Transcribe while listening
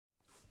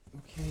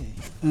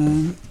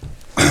Um,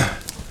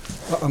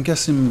 I'm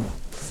guessing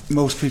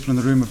most people in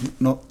the room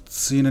have not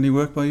seen any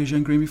work by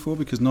Eugène Green before,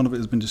 because none of it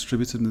has been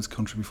distributed in this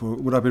country before.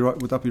 Would I be right?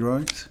 Would that be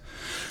right?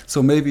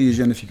 So maybe,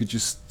 Eugène, if you could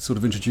just sort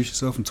of introduce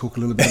yourself and talk a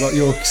little bit about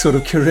your sort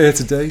of career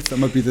to date, that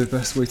might be the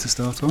best way to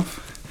start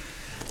off.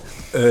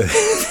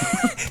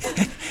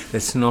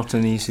 That's not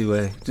an easy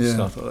way to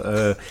start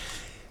off.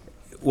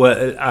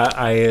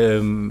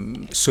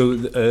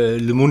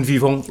 Le Monde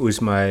Vivant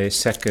was my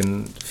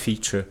second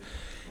feature.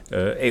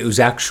 It was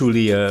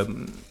actually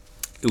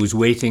it was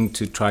waiting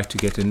to try to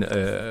get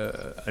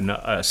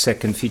a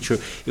second feature.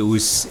 It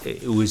was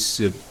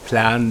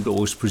planned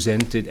or was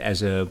presented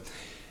as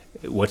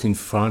what in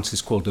France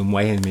is called a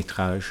moyen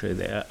métrage,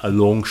 a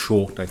long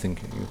short, I think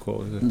you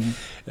call it.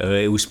 Mm-hmm.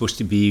 It was supposed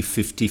to be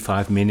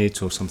 55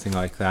 minutes or something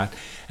like that.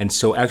 And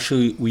so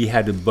actually we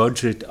had a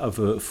budget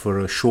for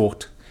a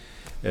short.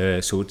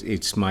 So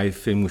it's my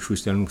film which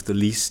was done with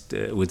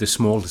the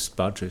smallest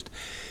budget.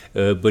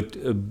 But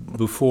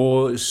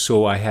before,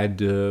 so I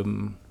had,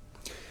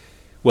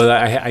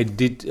 I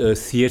did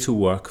theatre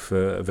work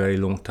for a very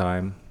long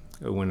time.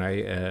 When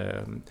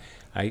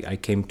I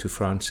came to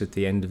France at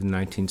the end of the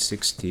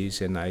 1960s,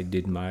 and I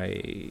did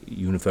my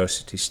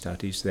university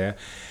studies there.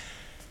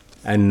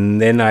 And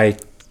then I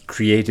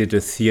created a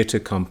theatre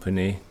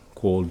company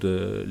called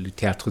Le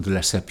Théâtre de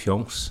la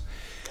Sapience.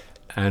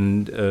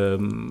 And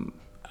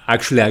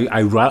actually,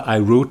 I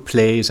wrote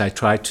plays. I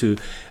tried to,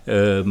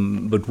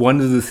 but one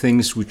of the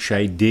things which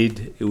I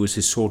did, it was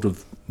a sort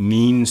of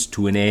means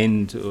to an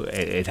end.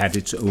 It had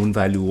its own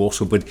value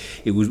also, but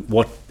it was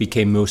what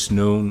became most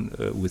known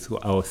with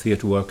our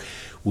theatre work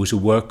was a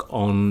work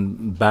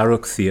on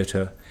Baroque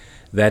theatre.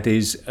 That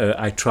is,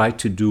 I tried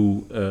to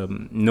do,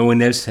 no one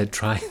else had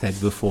tried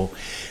that before.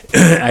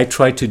 I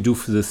tried to do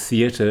for the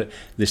theatre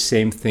the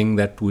same thing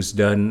that was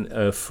done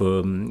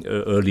for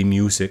early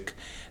music.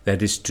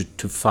 That is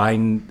to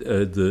find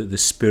the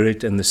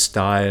spirit and the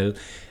style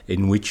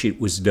in which it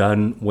was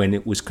done when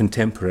it was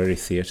contemporary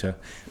theatre,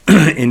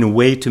 in a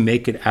way to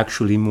make it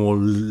actually more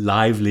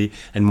lively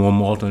and more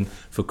modern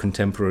for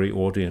contemporary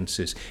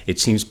audiences. It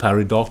seems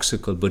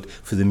paradoxical, but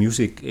for the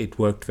music it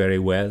worked very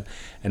well.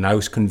 And I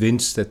was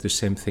convinced that the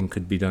same thing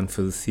could be done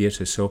for the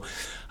theatre. So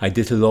I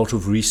did a lot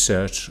of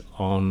research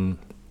on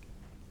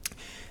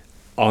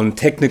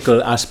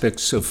technical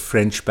aspects of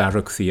French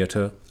Baroque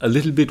theatre, a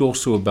little bit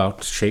also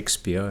about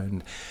Shakespeare,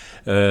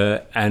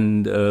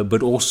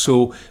 but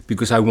also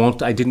because I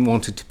didn't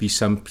want it to be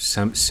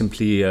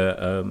simply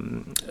a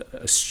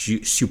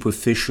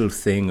superficial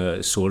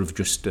thing, sort of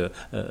just a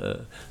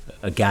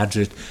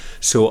gadget.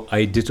 So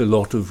I did a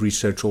lot of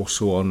research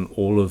also on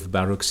all of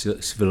Baroque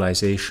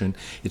civilization.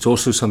 It's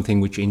also something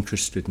which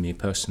interested me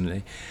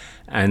personally,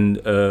 and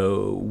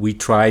we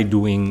tried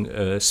doing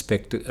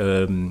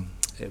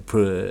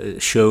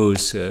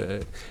shows,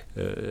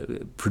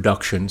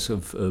 productions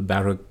of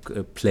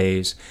Baroque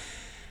plays,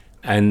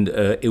 and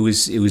it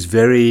was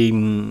very.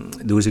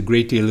 There was a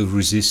great deal of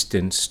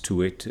resistance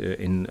to it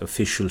in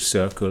official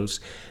circles.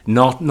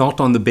 Not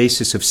on the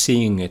basis of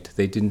seeing it.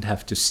 They didn't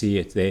have to see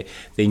it. They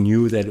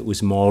knew that it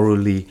was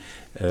morally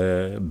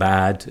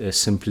bad,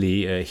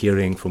 simply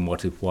hearing from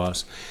what it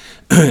was.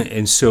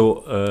 And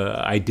so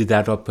I did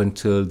that up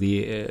until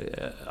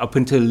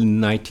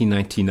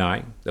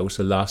 1999. That was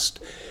the last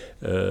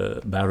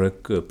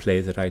Baroque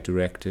play that I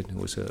directed. It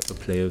was a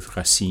play of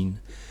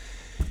Racine,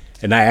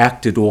 and I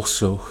acted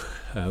also.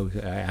 I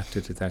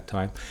acted at that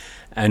time,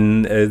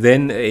 and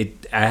then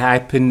it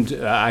happened.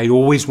 I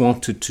always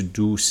wanted to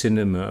do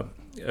cinema,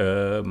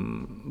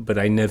 but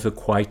I never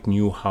quite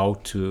knew how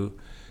to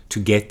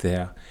get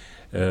there,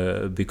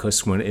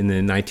 because when in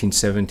the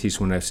 1970s,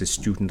 when I was a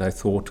student, I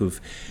thought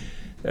of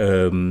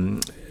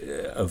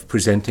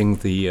presenting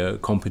the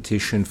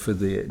competition for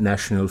the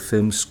National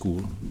Film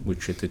School,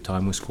 which at the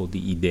time was called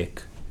the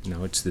IDEC.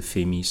 Now it's the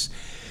FEMIS.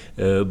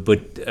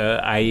 But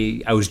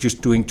I was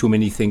just doing too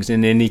many things.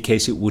 In any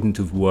case, it wouldn't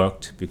have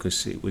worked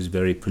because it was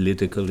very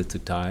political at the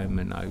time,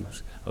 and I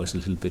was a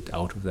little bit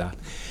out of that.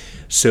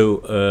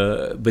 So,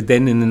 but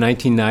then in the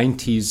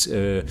 1990s,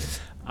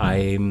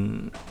 I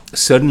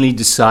suddenly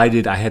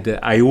decided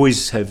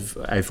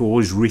I've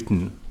always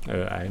written.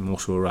 I'm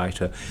also a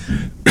writer,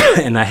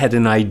 and I had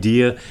an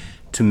idea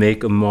to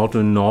make a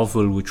modern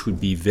novel which would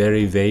be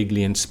very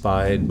vaguely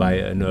inspired by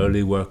an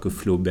early work of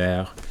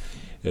Flaubert,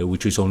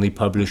 which was only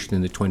published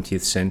in the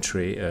 20th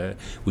century,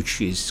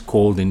 which is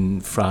called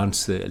in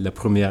France La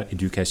Première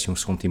Éducation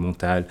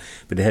Sentimentale,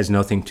 but it has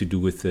nothing to do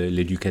with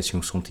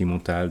L'Éducation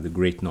Sentimentale, the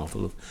great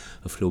novel of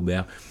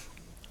Flaubert.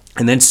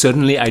 And then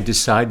suddenly I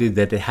decided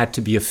that it had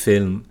to be a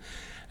film,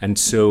 and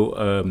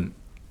so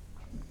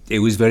it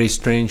was very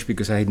strange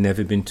because I had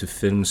never been to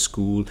film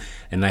school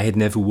and I had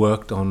never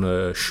worked on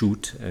a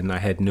shoot and I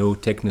had no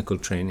technical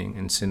training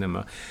in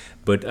cinema.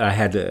 But I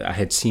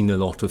had seen a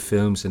lot of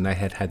films and I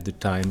had had the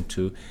time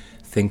to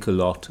think a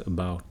lot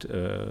about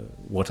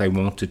what I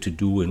wanted to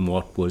do and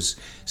what was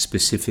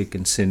specific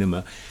in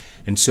cinema.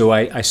 And so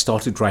I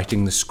started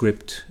writing the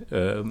script,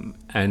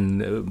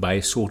 and by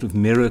a sort of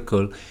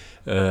miracle,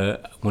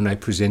 when I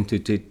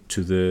presented it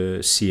to the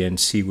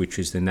CNC, which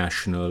is the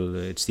national,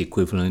 it's the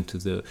equivalent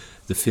of the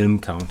Film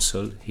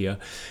Council here.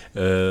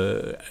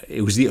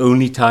 It was the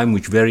only time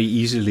which very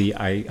easily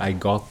I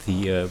got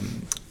the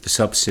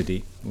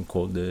subsidy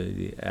called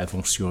the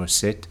Invention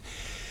Recette.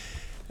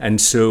 And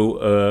so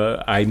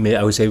I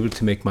was able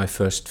to make my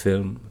first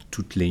film,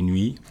 Toutes les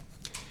Nuits,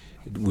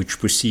 which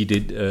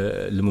preceded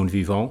Le Monde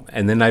Vivant.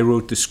 And then I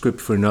wrote the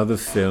script for another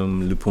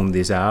film, Le Pont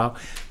des Arts,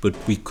 but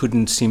we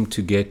couldn't seem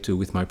to get,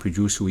 with my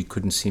producer, we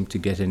couldn't seem to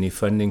get any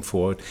funding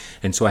for it.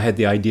 And so I had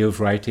the idea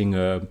of writing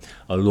a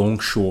long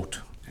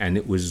short, and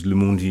it was Le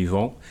Monde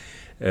Vivant,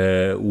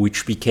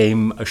 which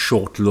became a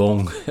short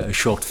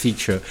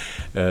feature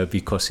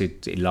because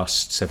it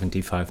lasts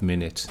 75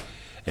 minutes.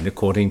 And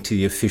according to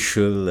the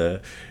official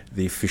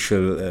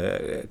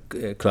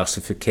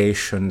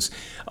classifications,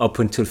 up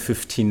until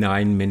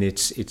 59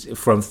 minutes,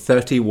 from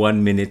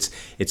 31 minutes,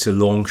 it's a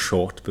long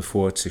short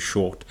before it's a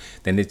short.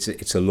 Then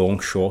it's a long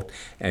short,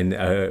 and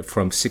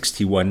from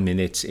 61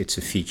 minutes, it's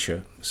a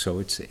feature. So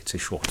it's a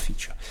short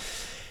feature.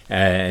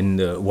 And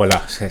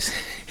voila.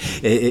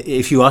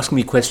 If you ask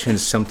me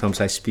questions, sometimes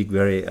I speak a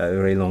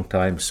very long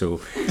time. So,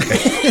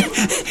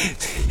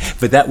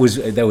 but that was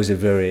a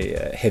very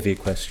heavy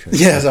question.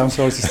 Yes, I'm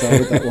sorry to start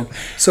with that one.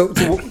 So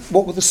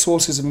what were the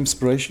sources of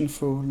inspiration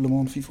for Le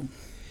Monde Vivant?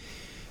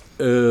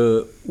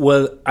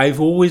 Well, I've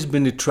always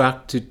been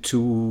attracted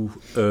to.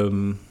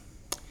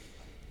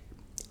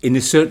 In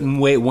a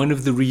certain way, one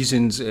of the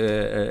reasons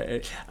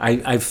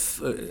I've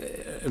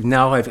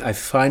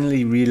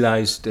finally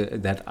realized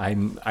that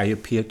I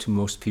appear to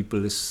most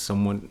people as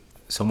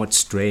somewhat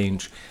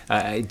strange.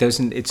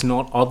 It's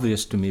not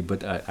obvious to me,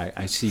 but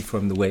I see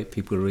from the way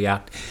people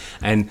react.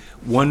 And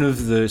one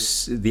of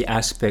the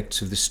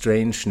aspects of the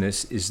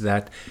strangeness is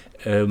that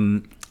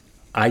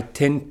I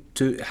tend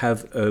to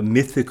have a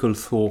mythical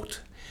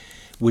thought,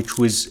 which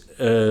was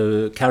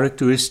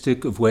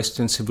characteristic of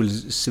Western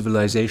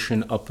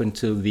civilization up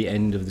until the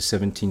end of the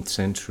 17th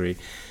century.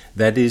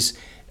 That is,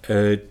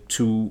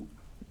 to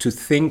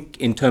think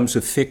in terms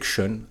of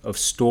fiction, of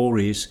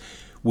stories,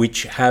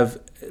 which have,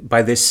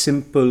 by their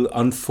simple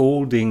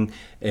unfolding,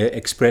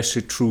 express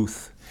a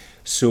truth.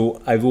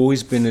 So I've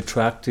always been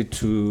attracted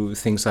to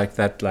things like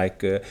that,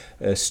 like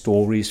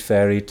stories,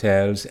 fairy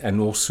tales,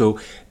 and also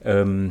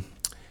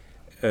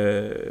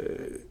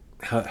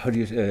how do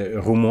you say,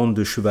 roman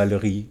de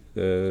chevalerie?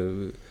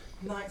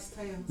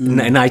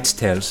 Knight's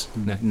Tales.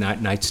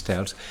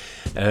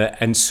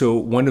 And so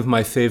one of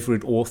my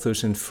favorite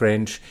authors in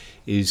French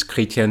is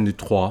Chrétien de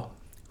Troyes,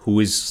 who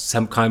is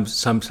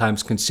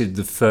sometimes considered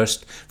the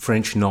first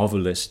French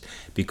novelist,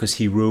 because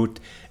he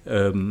wrote,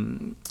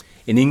 in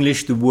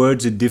English the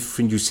words are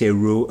different, you say a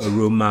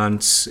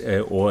romance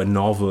or a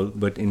novel,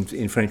 but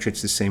in French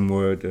it's the same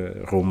word,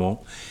 roman.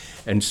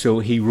 And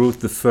so he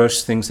wrote the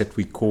first things that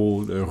we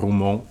call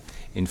roman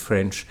in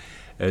French.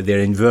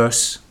 They're in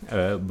verse,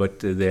 but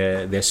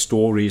they're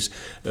stories,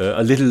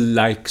 a little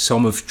like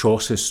some of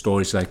Chaucer's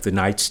stories, like The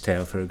Knight's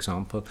Tale, for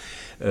example.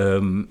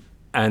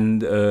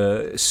 And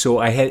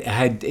so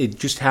it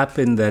just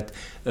happened that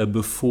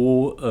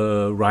before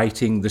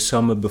the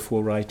summer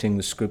before writing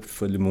the script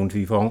for Le Monde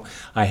Vivant,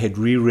 I had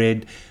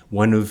reread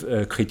one of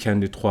Chrétien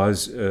de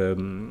Troyes'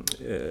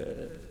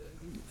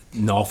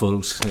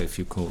 novels, if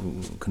you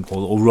can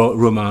call, or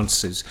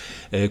romances,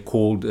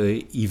 called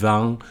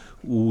Ivan,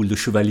 ou Le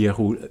Chevalier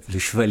au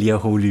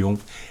Lion.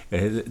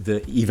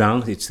 The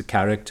Ivan, it's the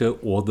character,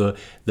 or the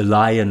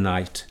Lion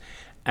Knight.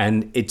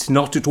 And it's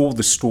not at all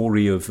the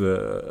story of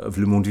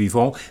Le Monde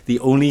Vivant. The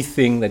only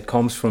thing that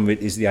comes from it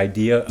is the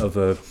idea of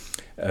a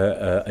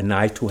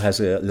knight who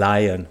has a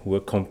lion who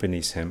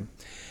accompanies him.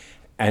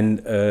 And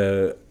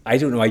I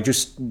don't know, I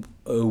just,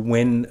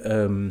 when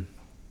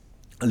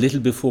a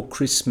little before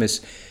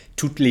Christmas,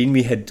 Toutes les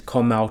Nuits had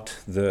come out.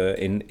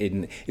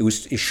 It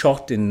was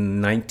shot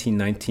in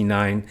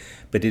 1999,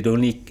 but it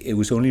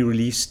was only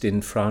released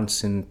in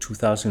France in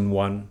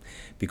 2001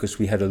 because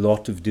we had a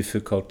lot of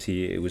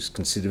difficulty. It was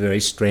considered a very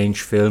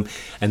strange film,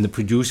 and the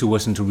producer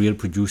wasn't a real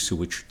producer,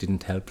 which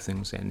didn't help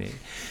things any.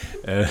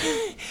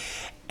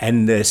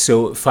 And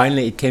so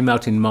finally it came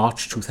out in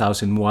March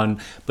 2001,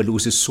 but it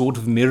was a sort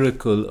of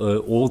miracle.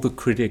 All the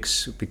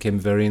critics became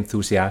very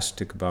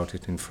enthusiastic about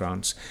it in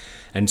France.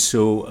 And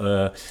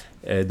so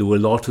there were a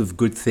lot of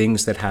good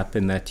things that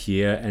happened that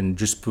year. And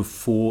just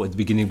before, at the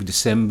beginning of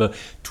December,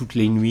 Toutes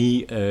les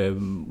Nuits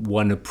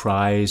won a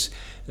prize,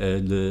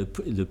 le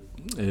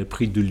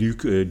Prix de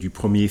Luc du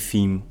premier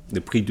film. The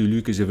Prix de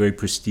Luc is a very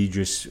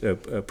prestigious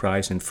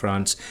prize in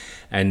France,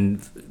 and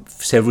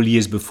several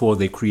years before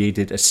they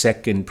created a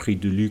second Prix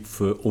de Luc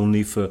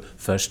only for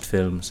first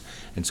films.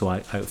 And so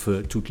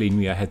for Toutes les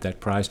Nuits I had that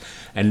prize,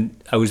 and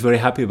I was very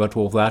happy about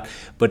all that.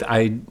 But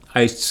I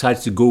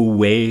decided to go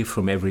away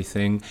from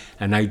everything,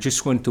 and I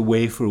just went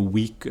away for a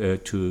week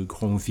to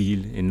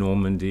Granville in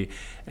Normandy.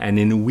 And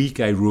in a week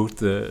I wrote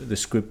the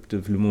script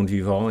of Le Monde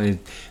Vivant, and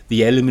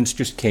the elements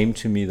just came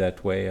to me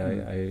that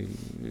way.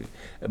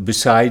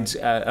 Besides,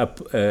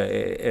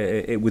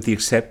 with the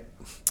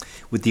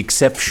with the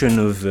exception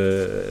of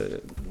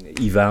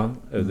Vivant,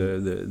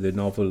 the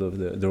novel of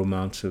the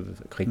romance of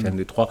Chrétien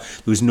de Troyes.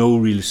 There was no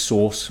real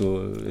source,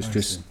 or it's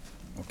just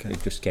okay.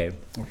 it just came.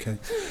 Okay,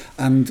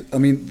 and I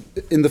mean,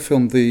 in the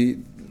film, the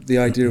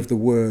idea of the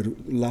word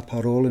 "la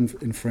parole"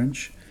 in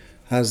French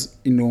has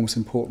enormous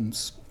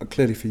importance,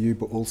 clearly for you,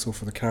 but also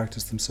for the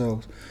characters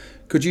themselves.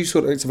 Could you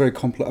sort of, it's very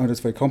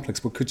complex,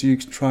 but could you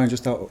try and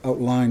just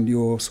outline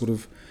your sort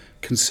of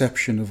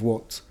conception of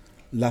what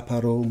la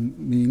parole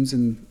means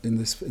in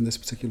this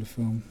particular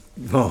film?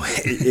 Oh,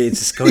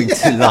 it's going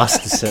to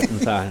last a certain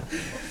time,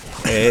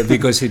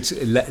 because it's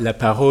la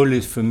parole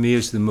is, for me,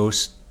 is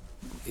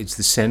it's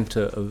the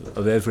center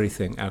of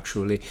everything,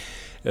 actually.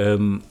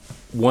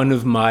 One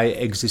of my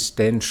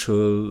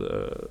existential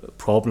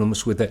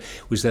problems with that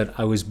was that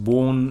I was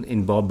born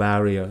in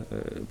Barbaria.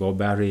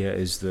 Barbaria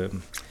is the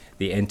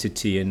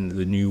entity in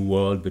the new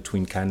world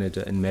between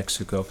Canada and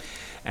Mexico.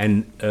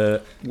 And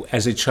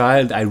as a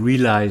child, I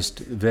realized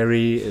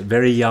very,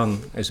 very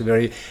young,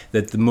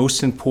 that the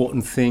most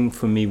important thing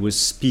for me was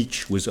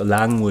speech, was a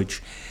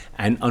language.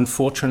 And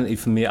unfortunately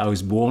for me, I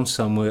was born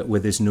somewhere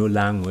where there's no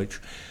language.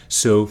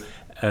 So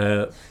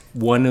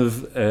one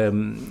of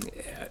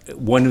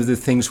the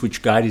things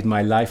which guided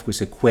my life was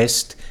a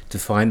quest to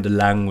find a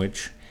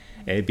language.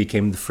 It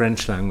became the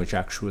French language,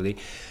 actually.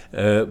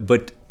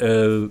 But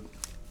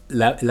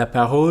la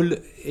parole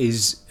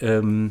is...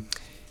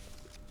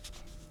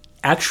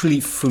 actually,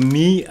 for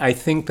me, I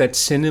think that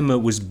cinema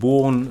was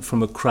born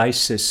from a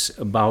crisis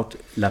about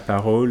la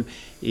parole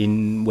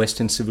in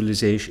Western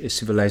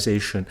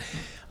civilization.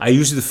 I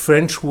use the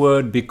French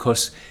word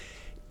because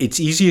it's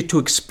easier to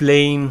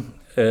explain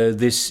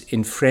this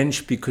in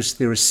French, because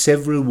there are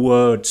several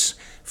words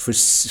for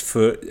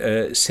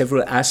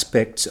several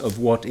aspects of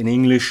what in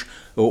English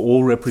are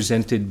all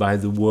represented by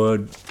the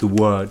word.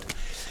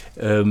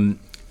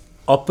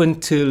 Up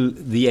until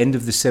the end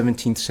of the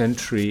 17th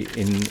century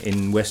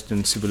in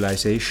Western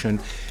civilization,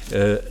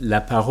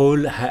 la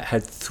parole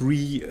had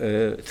three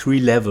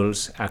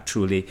levels,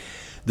 actually.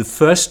 The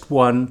first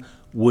one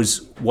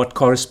was what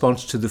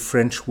corresponds to the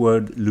French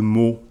word le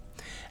mot,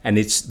 and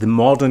it's the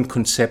modern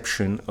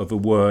conception of a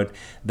word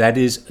that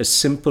is a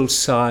simple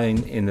sign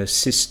in a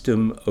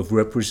system of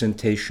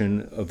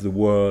representation of the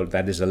world,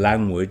 that is a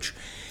language,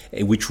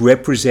 which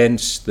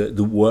represents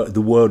the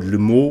word le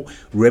mot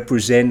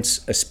represents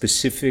a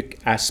specific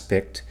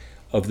aspect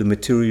of the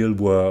material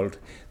world,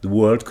 the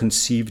world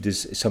conceived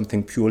as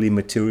something purely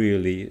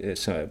materially,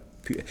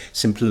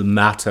 simple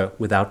matter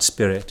without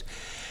spirit.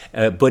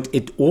 But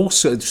it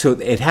also, so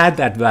it had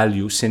that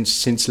value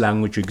since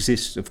language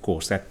exists, of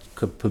course, that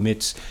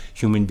permits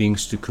human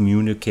beings to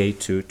communicate,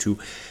 to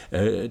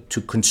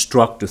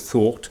construct a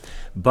thought.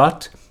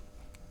 But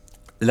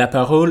la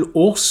parole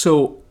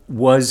also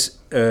was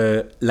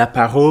la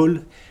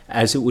parole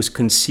as it was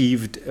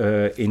conceived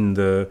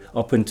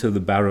up until the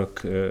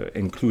Baroque,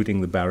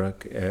 including the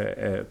Baroque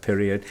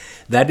period.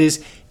 That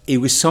is, it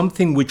was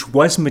something which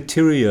was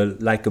material,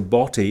 like a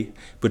body,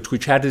 but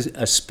which had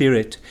a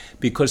spirit,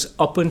 because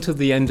up until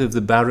the end of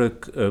the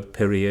Baroque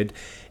period,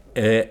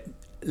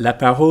 la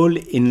parole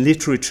in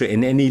literature,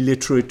 in any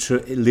literate,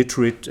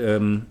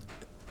 can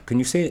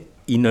you say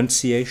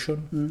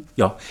enunciation?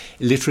 Yeah,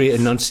 literary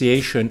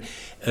enunciation,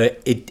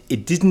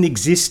 it didn't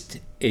exist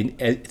in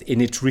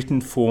its written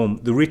form.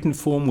 The written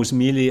form was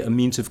merely a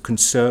means of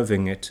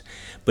conserving it,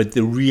 but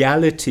the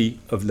reality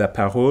of la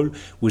parole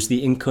was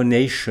the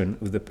incarnation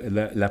of the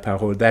la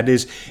parole. That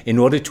is, in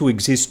order to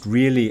exist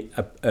really,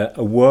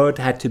 a word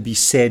had to be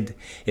said.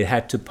 It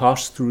had to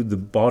pass through the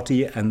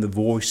body and the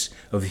voice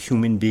of a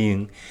human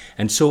being.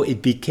 And so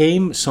it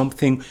became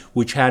something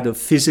which had a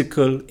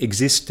physical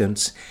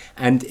existence,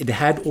 and it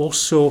had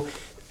also,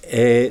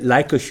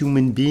 like a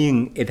human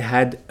being, it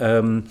had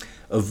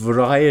a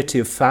variety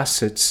of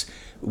facets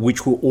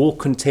which were all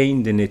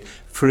contained in it.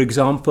 For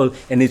example,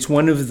 and it's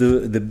one of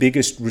the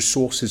biggest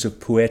resources of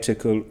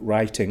poetical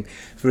writing.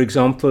 For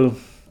example,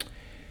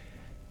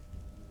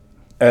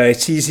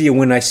 it's easier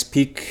when I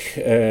speak.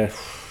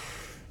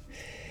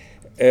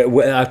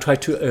 Well, I'll try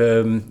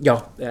to.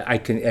 I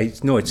can.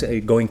 No, it's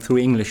going through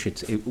English.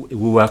 It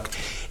will work.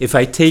 If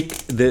I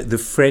take the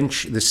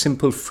French, the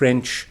simple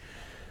French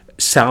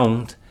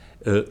sound,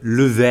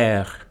 le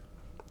ver.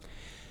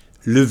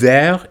 Le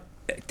ver,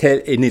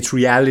 in its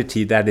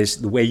reality, that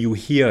is the way you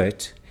hear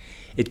it,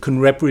 it can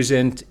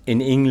represent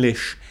in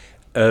English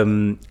a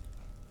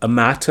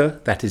matter,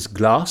 that is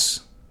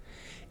glass.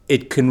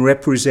 It can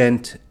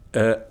represent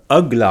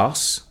a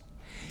glass.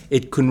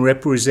 It can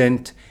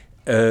represent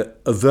a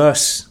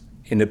verse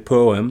in a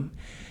poem.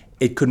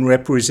 It can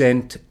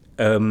represent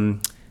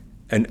an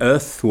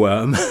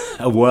earthworm,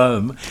 a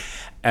worm,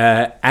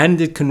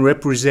 and it can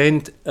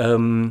represent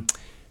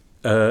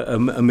a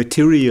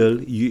material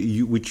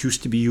which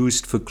used to be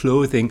used for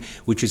clothing,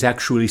 which is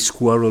actually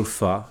squirrel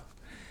fur.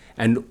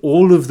 And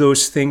all of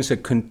those things are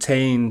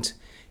contained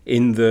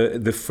in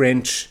the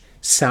French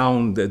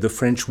sound, the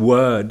French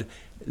word,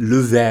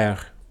 le ver.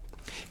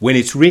 When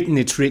it's written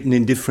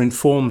in different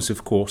forms,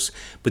 of course,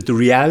 but the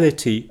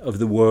reality of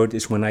the word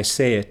is when I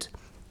say it.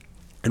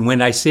 And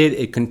when I say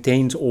it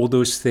contains all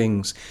those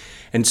things,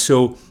 and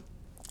so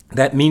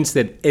that means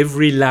that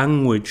every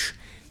language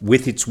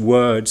with its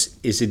words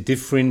is a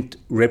different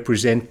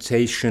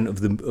representation of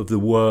the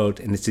world,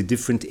 and it's a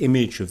different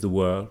image of the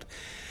world.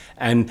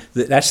 And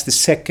that's the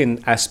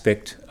second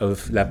aspect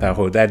of la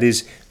parole. That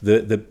is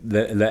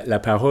la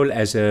parole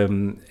as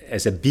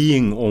a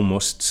being,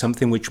 almost,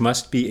 something which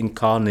must be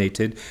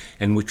incarnated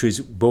and which is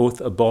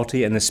both a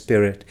body and a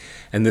spirit.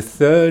 And the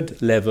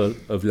third level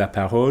of la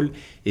parole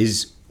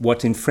is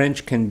what in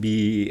French can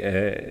be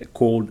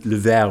called le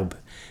verbe.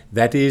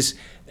 That is,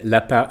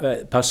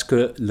 parce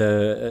que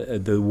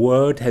the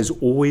word has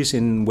always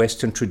in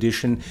Western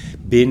tradition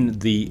been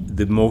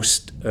the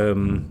most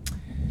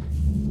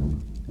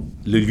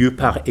le lieu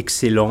par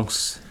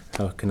excellence.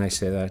 How can I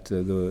say that?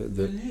 Le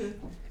lieu.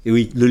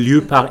 Oui, le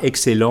lieu par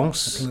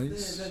excellence.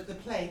 The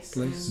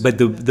place. But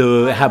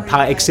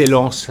par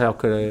excellence, how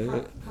could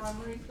I?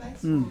 Primary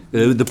place.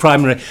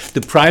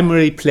 The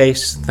primary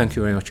place. Thank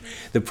you very much.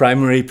 The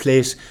primary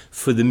place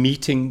for the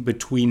meeting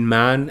between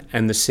man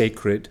and the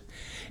sacred.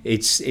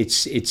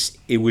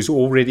 It was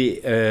already.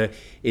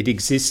 It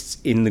exists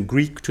in the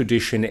Greek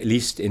tradition, at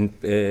least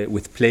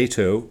with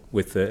Plato,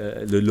 with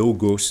the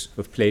Logos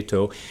of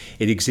Plato.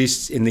 It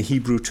exists in the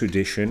Hebrew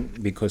tradition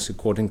because,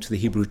 according to the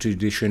Hebrew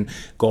tradition,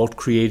 God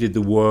created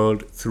the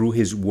world through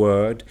His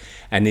Word,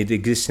 and it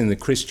exists in the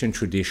Christian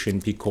tradition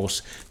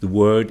because the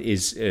Word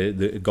is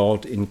the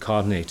God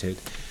incarnated.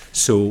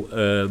 So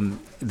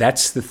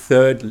that's the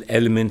third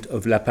element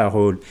of la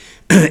parole,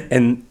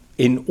 and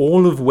in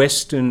all of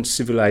Western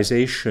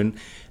civilization,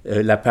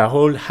 la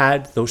parole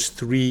had those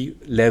three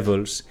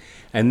levels.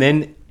 And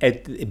then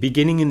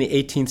beginning in the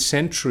 18th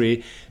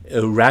century,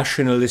 a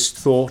rationalist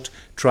thought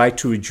tried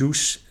to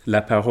reduce la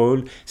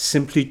parole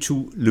simply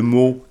to le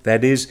mot,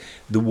 that is,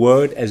 the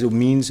word as a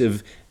means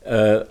of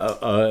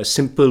a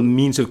simple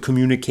means of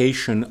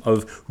communication,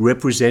 of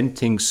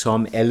representing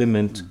some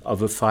element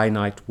of a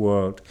finite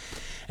world.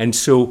 And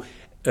so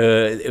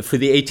for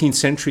the 18th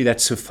century,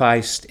 that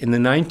sufficed. In the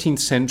 19th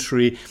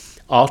century,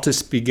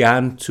 artists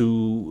began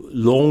to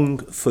long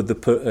for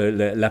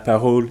la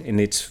parole in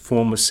its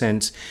former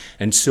sense.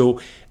 And so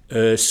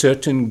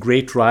certain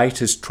great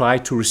writers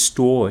tried to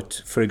restore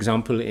it. For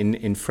example,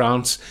 in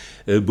France,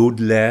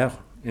 Baudelaire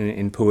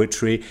in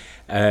poetry,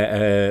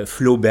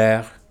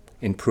 Flaubert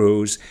in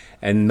prose,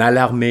 and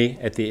Mallarmé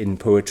in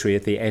poetry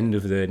at the end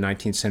of the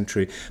 19th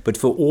century. But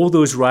for all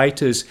those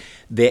writers,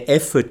 their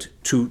effort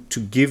to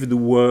give the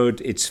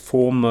word its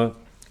former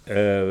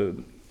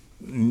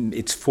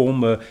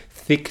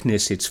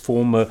thickness, its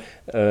former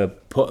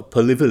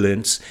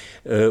polyvalence,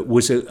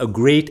 was a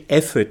great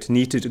effort,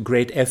 needed a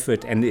great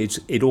effort, and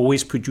it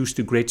always produced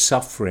a great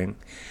suffering.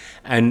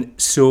 And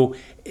so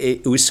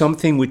it was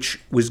something which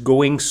was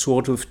going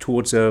sort of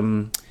towards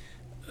a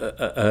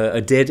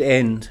dead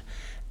end.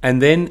 And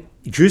then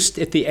just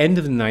at the end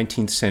of the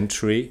 19th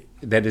century,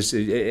 that is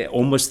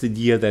almost the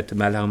year that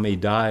Mallarmé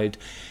died,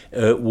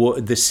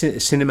 the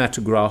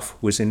cinematograph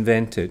was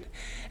invented.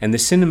 And the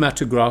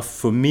cinematograph,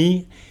 for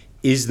me,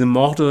 is the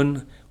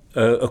modern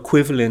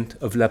equivalent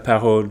of la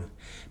parole,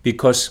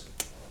 because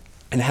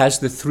it has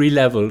the three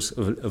levels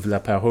of la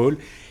parole.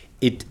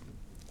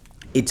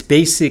 Its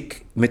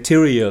basic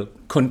material,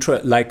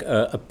 like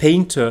a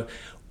painter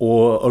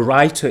or a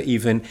writer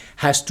even,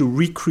 has to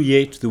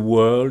recreate the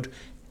world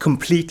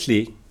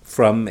completely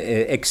from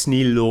ex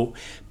nihilo,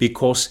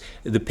 because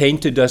the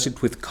painter does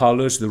it with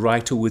colors, the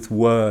writer with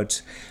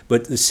words.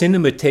 But the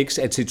cinema takes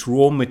as its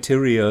raw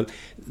material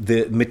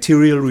the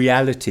material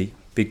reality,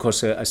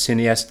 because a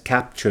cineast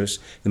captures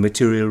the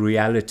material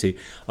reality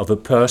of a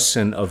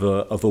person, of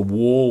a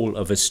wall,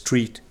 of a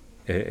street,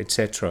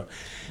 etc.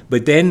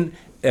 But then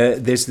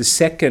there's the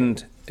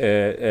second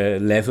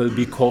level,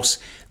 because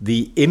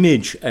the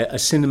image, a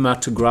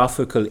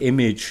cinematographical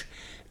image,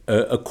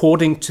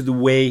 according to the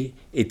way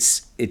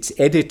it's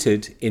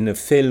edited in a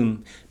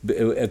film,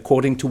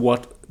 according to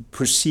what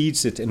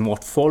precedes it and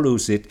what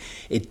follows it,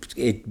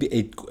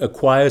 it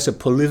acquires a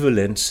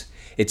polyvalence.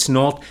 It's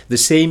not the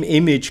same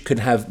image could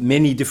have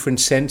many different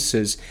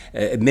senses,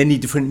 many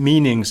different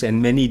meanings,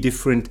 and many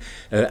different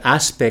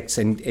aspects,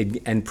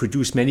 and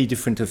produce many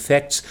different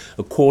effects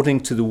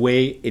according to the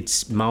way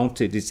it's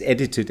mounted, it's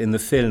edited in the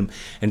film.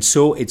 And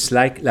so it's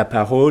like la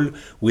parole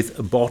with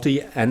a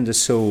body and a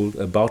soul,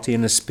 a body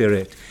and a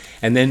spirit.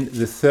 And then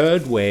the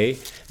third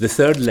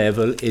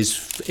level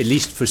is, at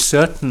least for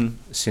certain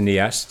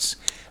cineasts,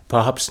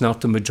 perhaps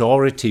not the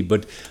majority,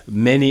 but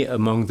many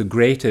among the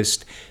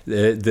greatest,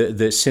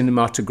 the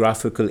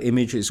cinematographical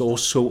image is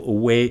also a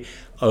way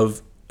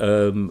of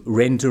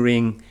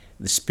rendering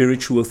the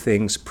spiritual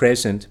things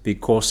present,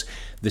 because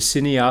the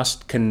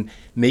cineast can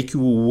make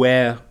you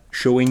aware,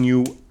 showing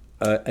you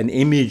an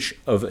image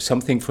of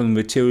something from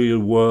the material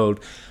world,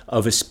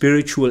 of a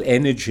spiritual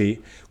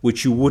energy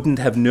which you wouldn't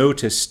have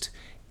noticed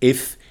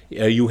if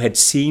you had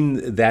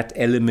seen that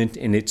element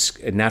in its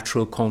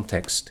natural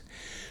context.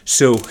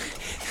 So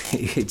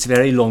it's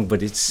very long,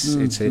 but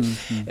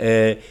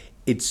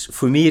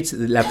for me,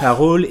 la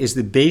parole is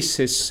the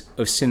basis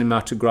of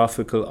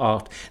cinematographical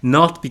art,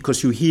 not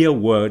because you hear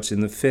words in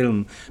the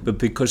film, but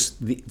because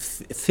the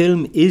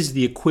film is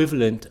the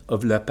equivalent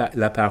of la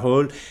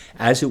parole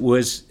as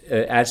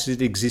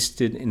it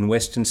existed in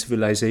Western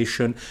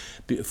civilization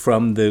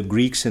from the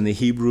Greeks and the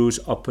Hebrews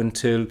up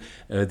until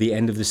the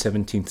end of the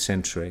 17th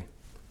century.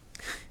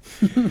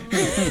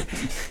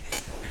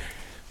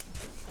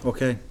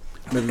 Okay,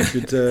 maybe we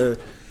should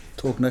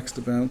talk next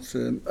about...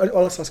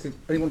 let's ask,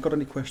 anyone got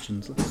any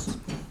questions?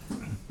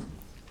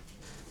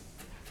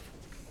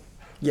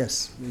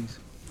 Yes, please.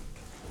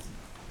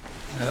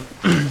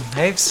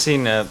 I've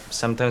seen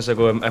some time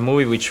ago a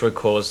movie which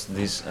recalls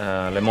this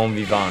Le Monde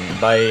Vivant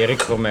by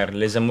Eric Romer,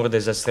 Les Amours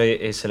désastrés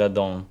et c'est la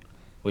donne,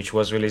 which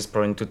was released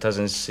probably in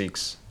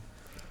 2006.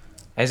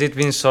 Has it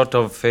been sort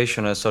of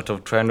fashion, a sort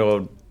of trend,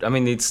 or I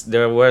mean,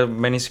 there were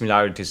many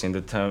similarities in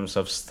the terms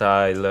of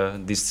style,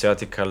 this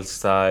theatrical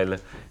style,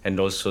 and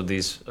also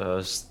this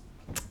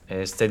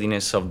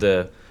steadiness of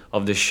the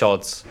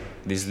shots,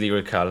 this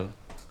lyrical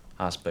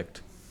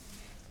aspect.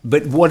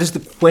 But what is the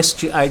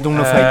question? I don't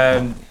know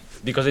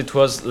if because it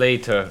was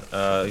later,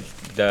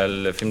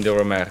 the film de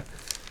Romer,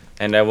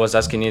 and I was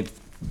asking it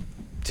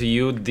to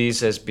you. This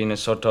has been a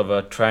sort of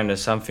a trend,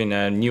 something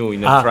new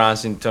in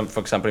France, for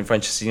example, in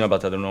French cinema,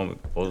 but I don't know,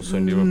 also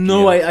in Europe.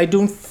 No, I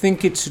don't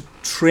think it's a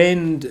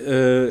trend.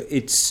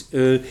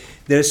 There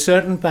are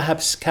certain,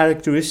 perhaps,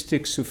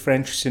 characteristics of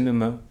French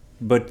cinema,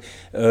 but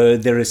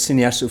there are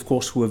cineasts, of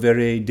course, who are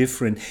very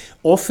different.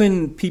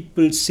 Often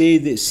people say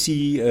they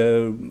see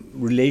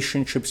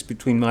relationships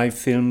between my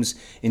films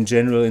in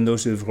general and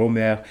those of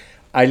Romer.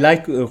 I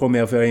like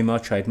Romer very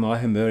much. I admire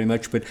him very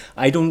much, but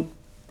in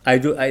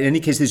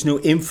any case, there's no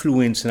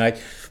influence, and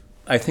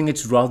I think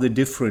it's rather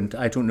different.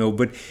 I don't know,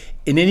 but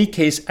in any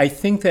case, I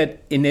think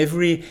that in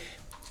every,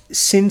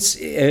 since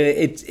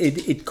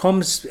it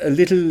comes a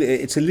little,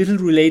 it's a little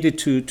related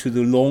to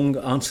the long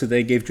answer that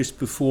I gave just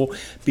before,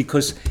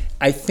 because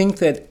I think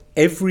that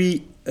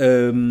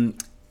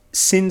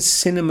since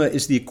cinema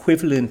is the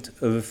equivalent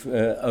of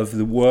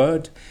the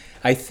word,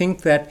 I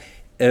think that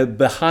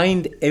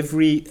behind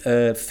every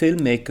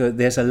filmmaker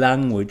there's a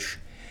language.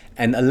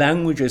 And a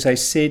language, as I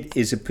said,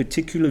 is a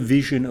particular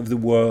vision of the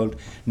world.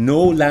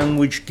 No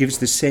language gives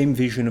the same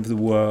vision of the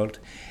world.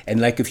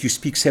 And like if you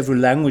speak several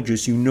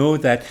languages, you know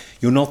that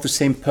you're not the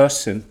same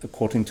person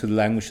according to the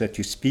language that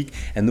you speak.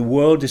 And the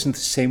world isn't the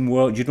same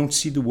world. You don't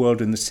see the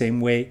world in the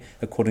same way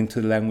according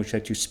to the language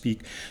that you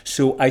speak.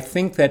 So I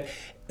think that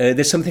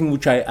there's something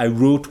which I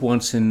wrote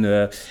once in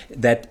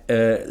that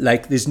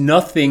like there's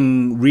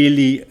nothing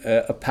really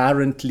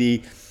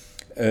apparently...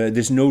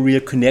 there's no real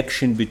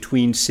connection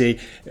between, say,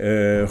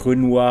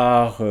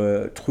 Renoir,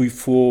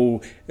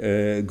 Truffaut,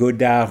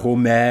 Godard,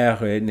 Romer,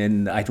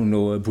 and I don't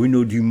know,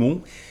 Bruno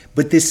Dumont.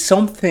 But there's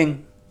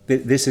something,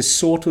 there's a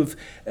sort of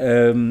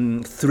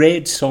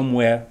thread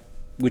somewhere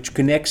which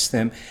connects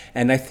them.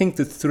 And I think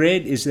the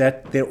thread is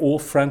that they're all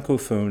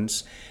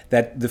francophones,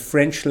 that the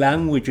French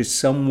language is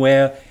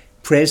somewhere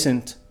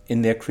present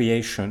in their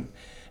creation.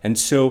 And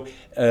so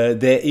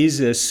there is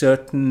a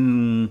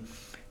certain...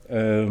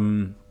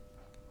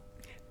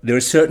 there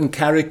are certain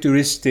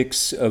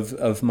characteristics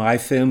of my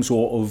films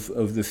or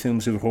of the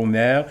films of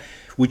Romer,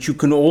 which you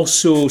can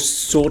also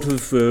sort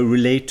of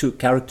relate to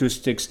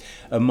characteristics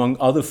among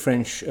other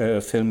French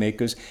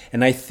filmmakers.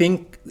 And I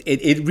think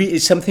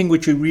it's something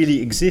which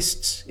really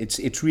exists.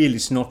 It's real.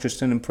 It's not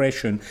just an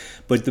impression.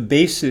 But the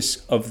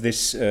basis of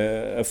this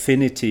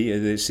affinity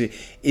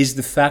is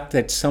the fact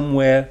that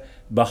somewhere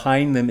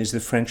behind them is the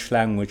French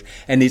language.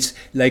 And it's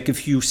like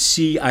if you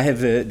see, I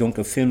have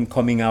a film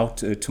coming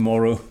out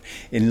tomorrow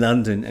in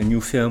London, a new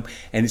film,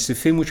 and it's a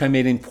film which I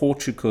made in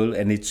Portugal,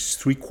 and it's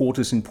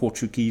 3/4 in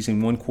Portuguese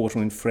and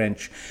 1/4 in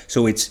French.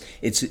 So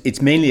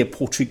it's mainly a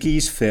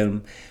Portuguese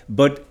film,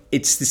 but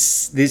it's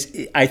this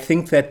I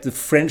think that the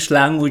French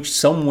language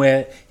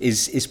somewhere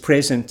is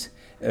present,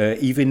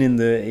 even in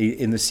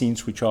the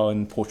scenes which are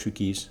in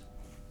Portuguese.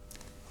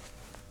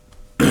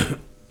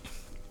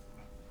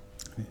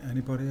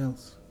 Anybody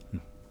else?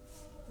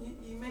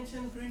 You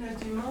mentioned Bruno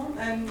Dumont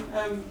and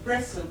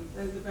Bresson.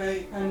 There's a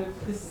very kind of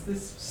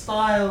this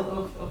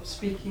style of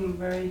speaking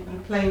very kind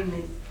of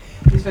plainly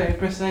is very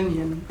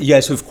Bressonian.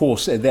 Yes, of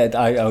course. That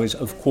I was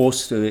of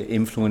course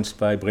influenced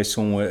by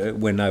Bresson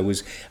when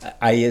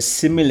I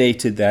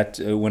assimilated that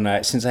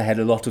since I had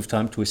a lot of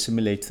time to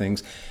assimilate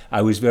things.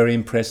 I was very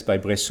impressed by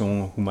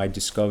Bresson, whom I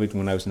discovered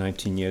when I was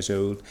 19 years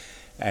old.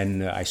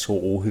 And I saw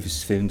all of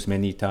his films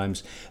many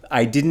times.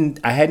 I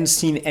hadn't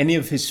seen any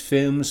of his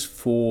films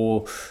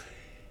for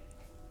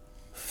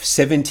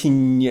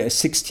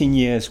 16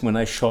 years when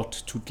I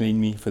shot Toute la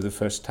nuit for the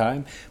first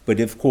time.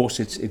 But of course,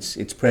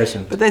 it's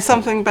present. But there's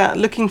something about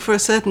looking for a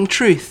certain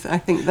truth. I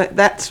think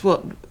that's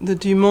what the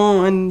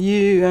Dumont and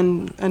you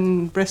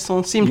and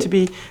Bresson seem to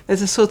be.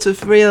 There's a sort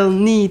of real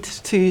need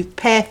to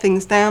pare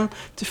things down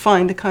to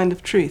find a kind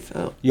of truth.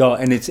 Yeah,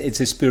 and it's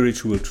a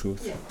spiritual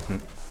truth. Yeah.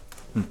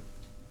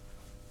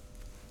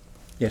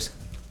 Yes.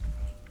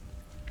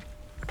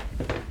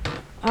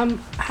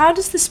 How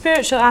does the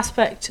spiritual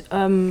aspect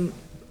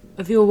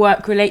of your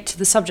work relate to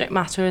the subject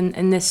matter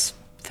in this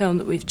film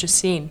that we've just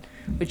seen,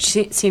 which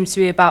seems to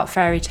be about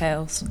fairy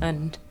tales,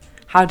 and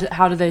how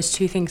do those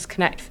two things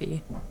connect for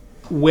you?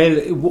 Well,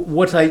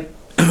 what I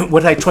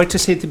tried to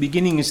say at the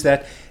beginning is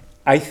that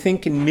I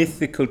think in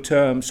mythical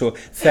terms, so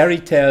fairy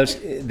tales,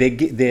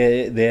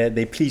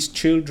 they please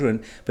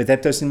children, but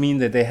that doesn't mean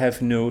that they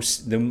have no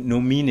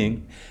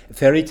meaning.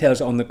 Fairy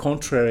tales, on the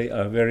contrary,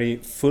 are very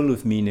full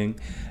of meaning.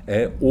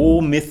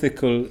 All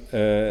mythical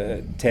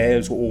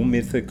tales, all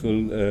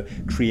mythical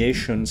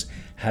creations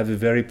have a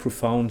very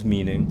profound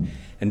meaning,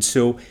 and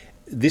so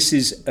this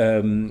is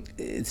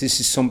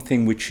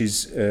something which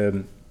is.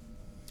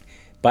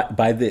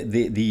 By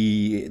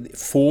the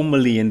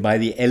formally and by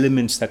the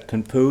elements that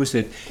compose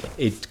it,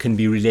 it can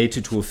be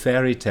related to a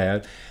fairy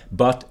tale,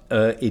 but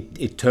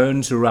it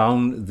turns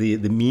around the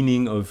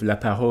meaning of la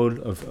parole,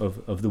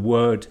 of the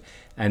word,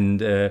 and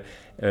the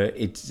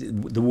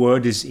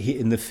word is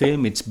in the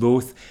film. It's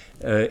both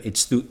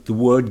it's the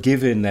word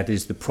given, that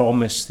is the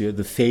promise,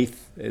 the faith.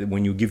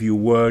 When you give your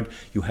word,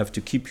 you have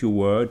to keep your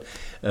word,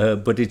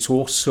 but it's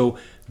also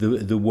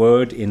the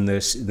word in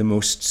the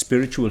most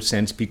spiritual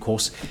sense,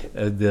 because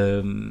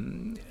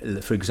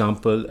for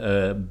example,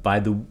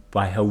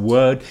 by her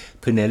word,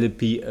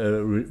 Penelope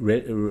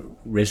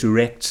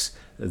resurrects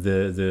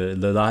the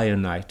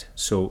Lionite.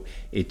 So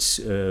it's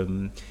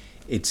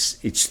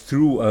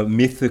through a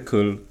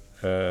mythical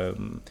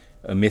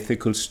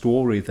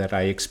story that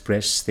I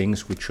express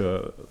things which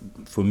are,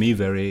 for me,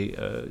 very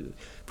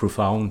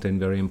profound and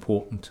very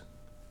important.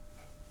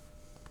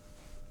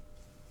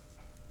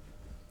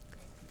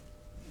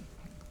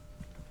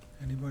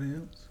 Anybody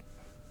else?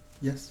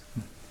 Yes.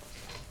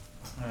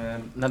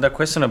 Another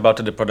question about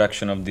the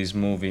production of this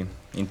movie,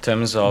 in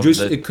terms of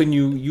can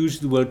you use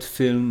the word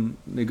film,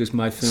 because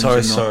my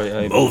films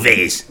sorry,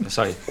 movies.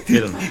 Sorry,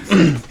 film.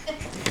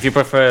 If you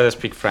prefer, I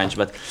speak French,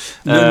 but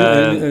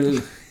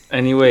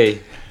anyway,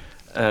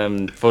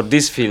 for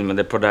this film,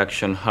 the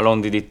production, how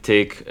long did it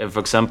take, for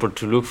example,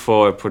 to look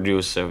for a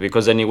producer?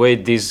 Because anyway,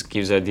 this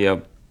gives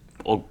idea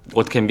of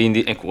what can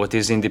be what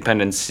is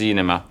independent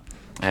cinema.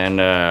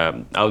 And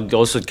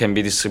also it can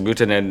be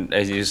distributed, and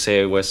as you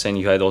say, were saying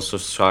you had also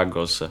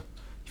struggles.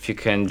 If you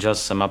can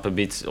just sum up a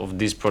bit of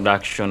this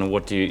production,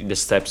 the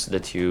steps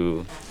that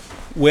you...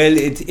 Well,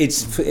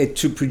 it's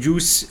to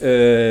produce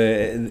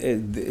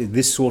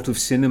this sort of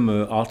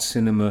cinema, art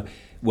cinema.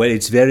 Well,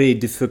 it's very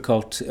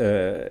difficult.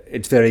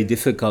 It's very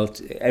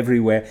difficult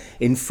everywhere.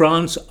 In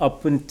France,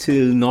 up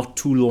until not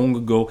too long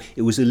ago,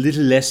 it was a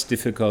little less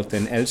difficult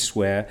than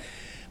elsewhere.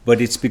 But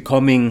it's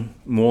becoming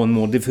more and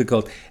more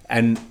difficult.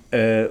 And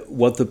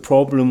what the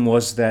problem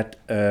was that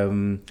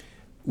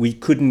we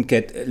couldn't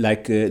get,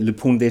 like Le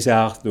Pont des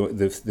Arts,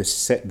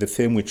 the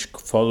film which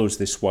follows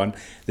this one.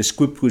 The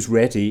script was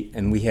ready,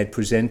 and we had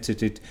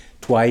presented it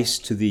twice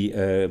to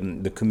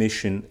the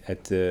commission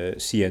at the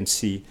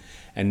CNC,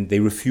 and they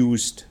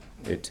refused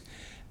it.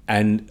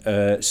 And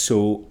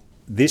so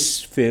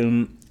this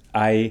film,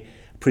 I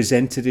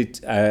presented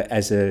it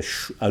as a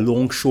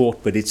long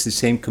short, but it's the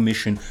same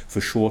commission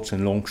for shorts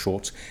and long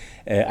shorts.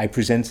 I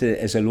presented it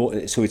as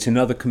so it's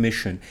another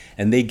commission,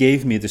 and they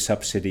gave me the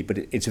subsidy, but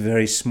it's a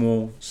very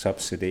small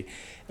subsidy.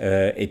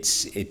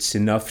 It's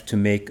enough to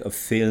make a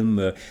film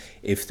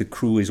if the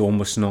crew is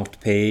almost not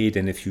paid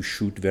and if you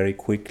shoot very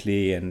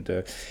quickly.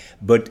 And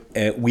but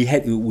we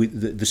had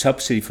the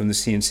subsidy from the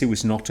CNC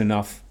was not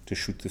enough to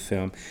shoot the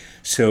film,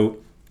 so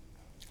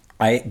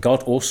I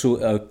got also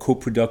a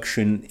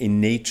co-production in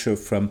nature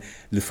from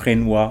Le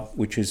Fresnois,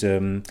 which is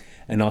an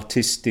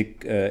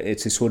artistic,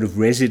 it's a sort of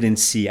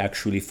residency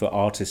actually for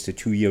artists, a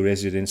 2-year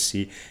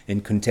residency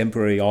in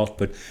contemporary art,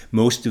 but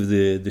most of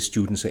the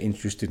students are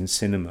interested in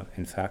cinema,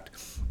 in fact.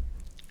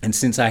 And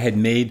since I had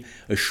made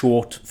a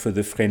short for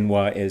the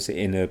Fresnois as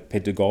in a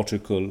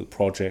pedagogical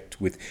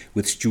project with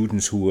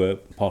students who were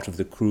part of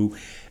the crew,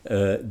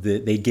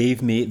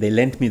 they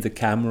lent me the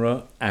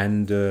camera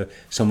and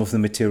some of the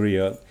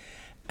material.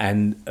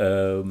 And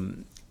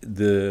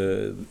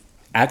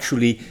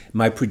actually,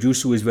 my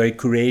producer was very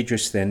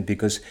courageous then,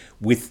 because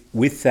with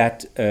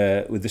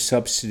the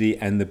subsidy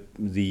and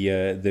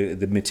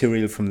the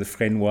material from the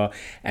Fresnois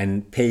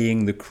and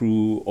paying the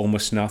crew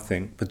almost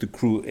nothing, but the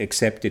crew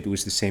accepted. It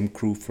was the same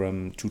crew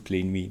from Toutes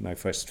les Nuits, my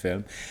first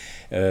film,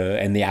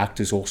 and the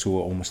actors also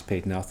were almost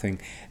paid nothing.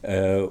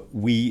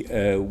 We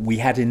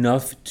had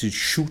enough to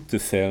shoot the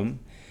film.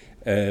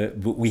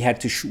 But we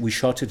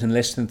shot it in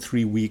less than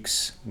 3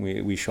 weeks.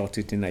 We shot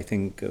it in, I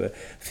think,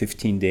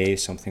 15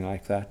 days, something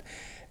like that.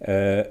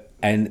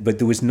 But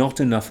there was not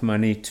enough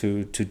money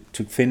to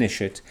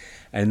finish it.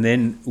 And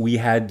then we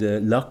had,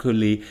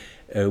 luckily,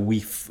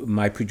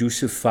 my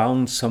producer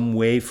found some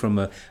way from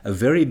a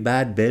very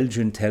bad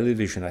Belgian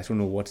television. I don't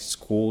know what it's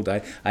called.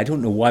 I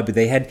don't know why, but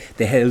they had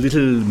a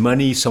little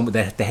money.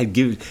 They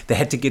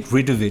had to get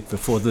rid of it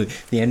before the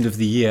end of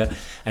the year,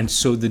 and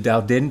so the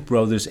Dardenne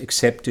brothers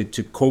accepted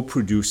to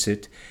co-produce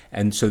it,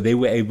 and so they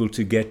were able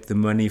to get the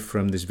money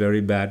from this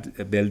very bad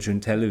Belgian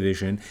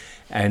television,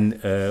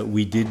 and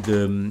we did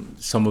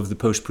some of the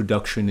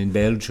post-production in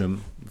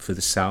Belgium for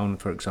the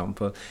sound, for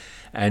example,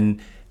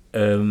 and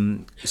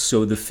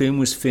So the film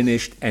was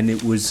finished, and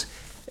it was.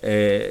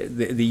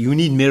 You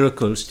need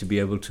miracles to be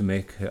able to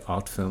make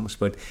art films,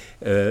 but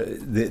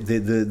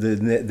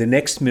the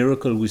next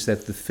miracle was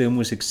that the film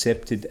was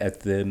accepted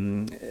at the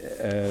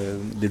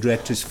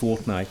Director's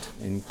Fortnight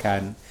in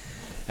Cannes,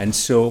 and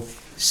so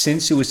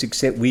since it was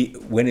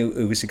when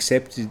it was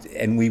accepted,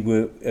 and we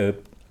were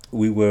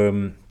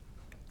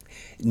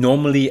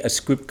normally a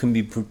script can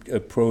be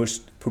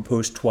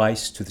proposed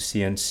twice to the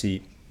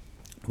CNC,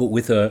 but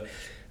with a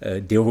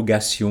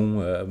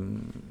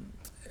dérogation.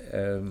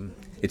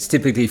 It's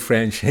typically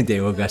French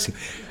dérogation.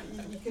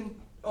 You can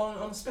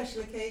on a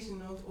special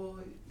occasion or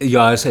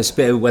yes,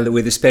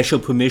 with a special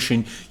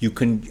permission, you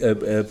can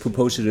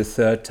propose it a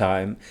third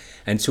time,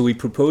 and so we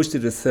proposed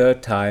it a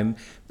third time,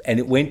 and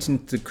it went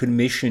into the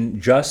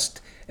commission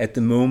just at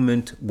the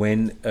moment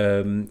when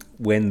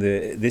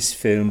this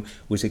film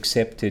was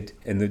accepted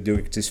in the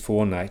Director's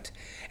Fortnight,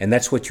 and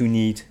that's what you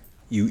need.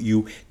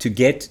 You to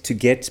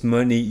get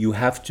money, you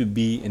have to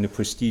be in a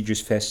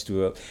prestigious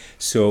festival.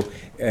 So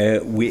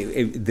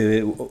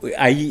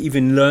I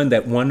even learned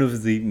that one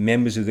of the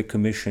members of the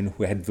commission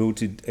who had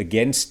voted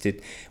against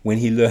it, when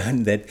he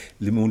learned that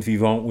Le Monde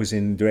Vivant was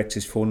in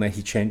Director's Fortnight,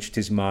 he changed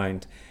his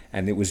mind,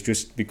 and it was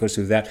just because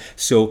of that.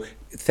 So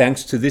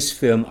thanks to this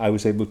film, I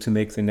was able to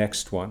make the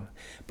next one.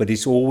 But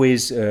it's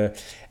always.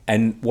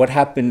 And what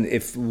happened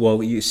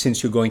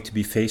since you're going to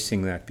be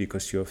facing that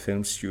because you're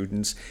film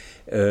students,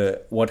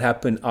 what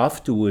happened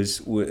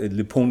afterwards,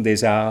 Le Pont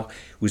des Arts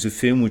was a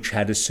film which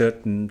had a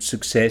certain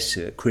success,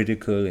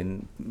 critical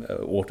and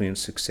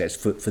audience success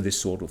for this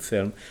sort of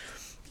film.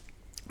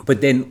 But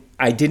then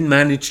I didn't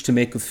manage to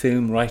make a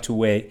film right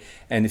away.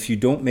 And if you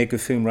don't make a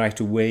film right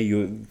away,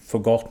 you're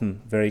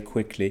forgotten very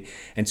quickly.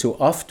 And so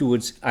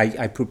afterwards,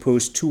 I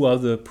proposed 2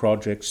 other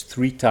projects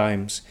 3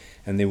 times,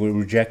 and they were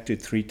rejected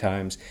 3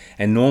 times.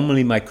 And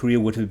normally my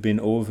career would have been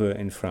over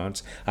in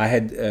France. I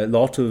had a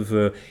lot of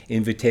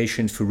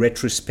invitations for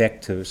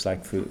retrospectives,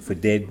 like for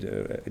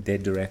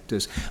dead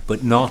directors,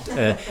 but not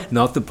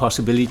the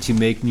possibility to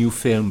make new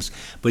films.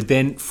 But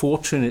then,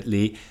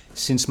 fortunately,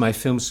 since my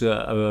films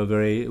are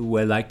very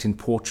well liked in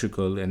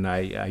Portugal, and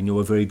I know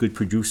a very good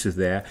producer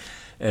there,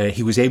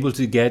 he was able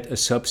to get a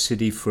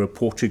subsidy for a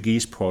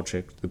Portuguese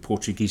project, The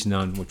Portuguese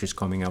Nun, which is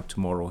coming out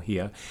tomorrow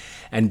here.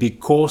 And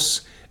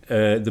because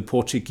the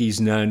Portuguese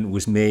Nun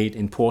was made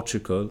in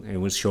Portugal, and it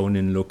was shown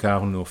in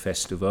Locarno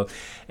Festival,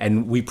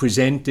 and we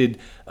presented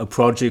a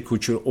project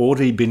which had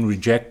already been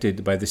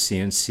rejected by the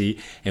CNC,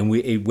 and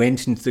it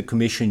went into the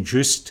commission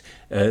just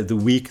the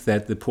week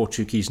that the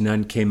Portuguese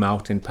Nun came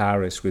out in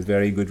Paris with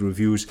very good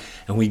reviews,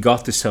 and we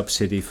got the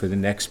subsidy for the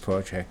next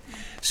project.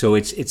 So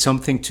it's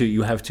something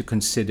you have to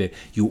consider.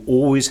 You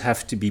always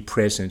have to be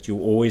present. You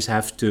always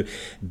have to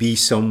be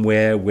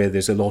somewhere where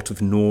there's a lot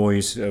of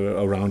noise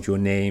around your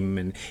name,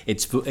 and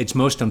it's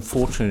most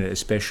unfortunate,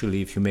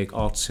 especially if you make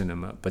art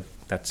cinema. But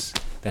that's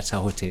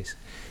how it is.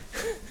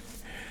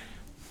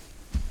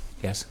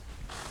 Yes.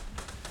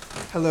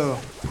 Hello.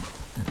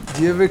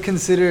 Do you ever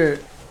consider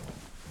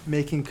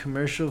making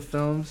commercial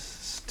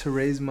films to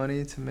raise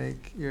money to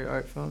make your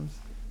art films?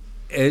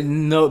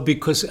 No,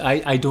 because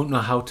I don't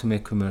know how to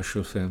make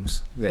commercial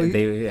films.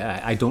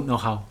 I don't know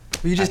how.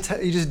 You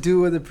just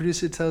do what the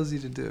producer tells you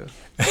to do.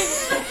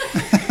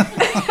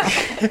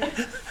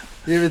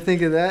 You ever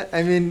think of that?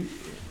 I mean,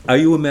 are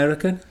you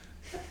American?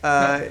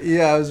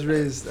 Yeah, I was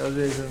raised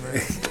American.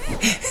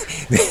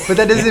 But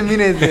that doesn't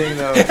mean anything,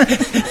 though.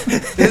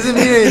 It doesn't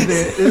mean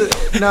anything.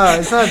 No,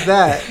 it's not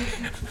that.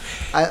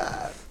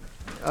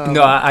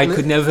 I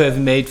could never have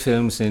made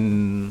films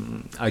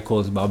in. I call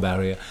it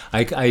Barbaria.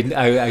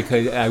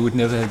 I would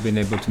never have been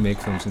able to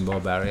make films in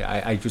Barbaria.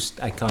 I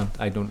can't.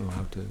 I don't know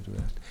how to do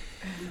that.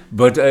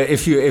 But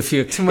if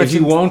you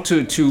want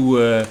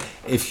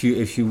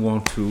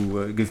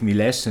to give me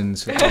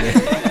lessons.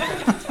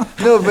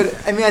 No, but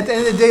I mean, at the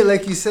end of the day,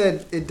 like you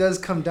said, it does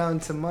come down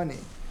to money.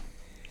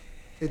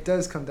 It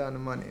does come down to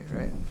money,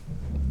 right?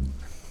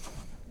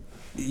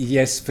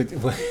 Yes, but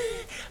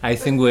I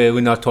think we're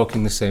not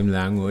talking the same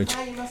language.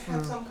 Now you must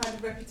have some kind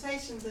of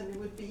reputation, then it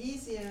would be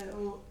easier,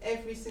 or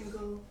every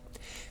single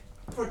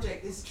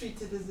project is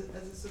treated as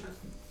a sort of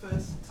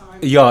first time.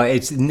 Yeah,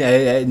 it's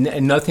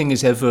nothing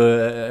is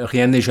ever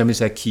rien n'est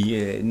jamais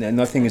acquis.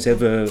 Nothing is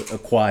ever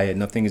acquired.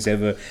 Nothing is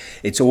ever.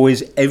 It's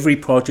always every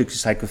project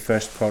is like a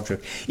first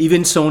project.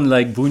 Even someone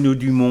like Bruno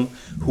Dumont,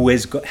 who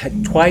has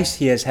had twice,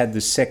 he has had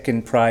the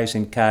second prize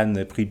in Cannes,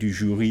 the Prix du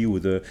Jury, or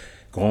the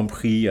Grand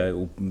Prix,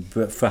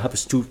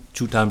 perhaps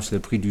two times the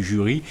Prix du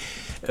Jury.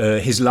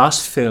 His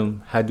last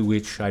film,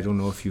 which I don't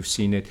know if you've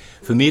seen it.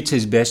 For me, it's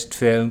his best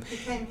film. He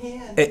came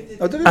here. And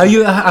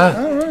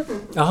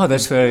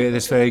that's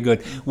very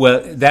good.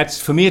 Well,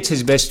 for me, it's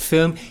his best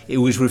film. It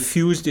was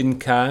refused in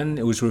Cannes.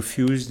 It was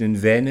refused in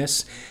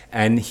Venice,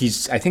 and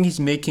I think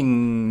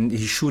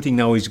he's shooting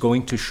now. He's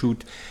going to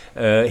shoot.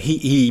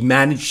 He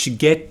managed to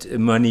get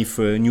money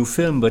for a new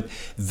film, but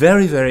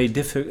very, very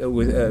difficult,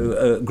 with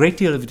a great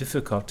deal of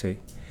difficulty.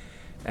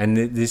 And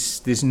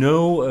there's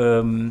no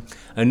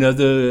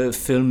another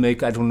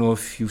filmmaker. I don't know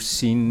if you've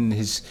seen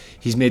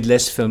he's made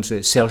less films.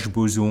 Serge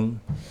Boson.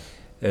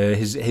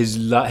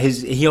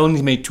 He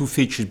only made 2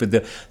 features, but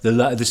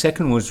the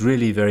second one was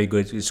really very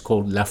good. It's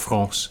called La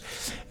France.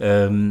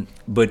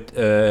 But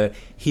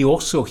he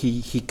also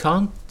he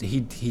can't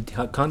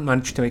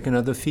manage to make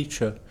another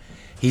feature.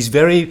 He's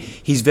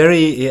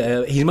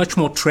much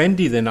more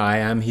trendy than I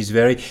am.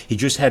 He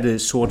just had a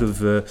sort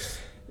of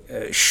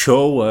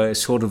show, I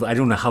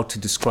don't know how to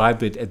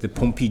describe it, at the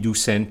Pompidou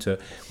Center,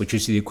 which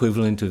is the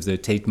equivalent of the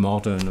Tate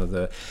Modern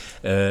or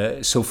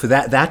so for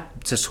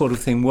that sort of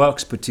thing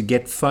works, but to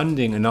get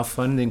enough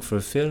funding for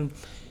a film,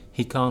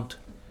 he can't.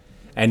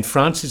 And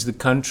France is the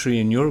country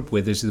in Europe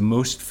where there's the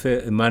most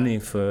money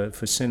for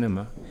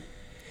cinema.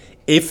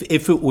 If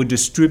it were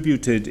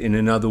distributed in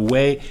another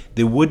way,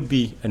 there would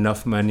be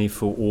enough money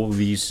for all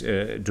these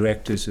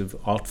directors of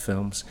art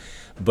films.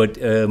 But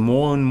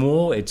more and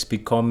more, it's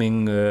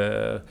becoming.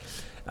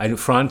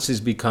 France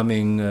is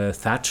becoming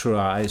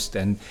Thatcherized,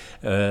 and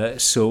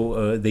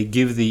so they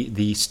give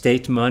the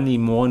state money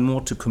more and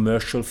more to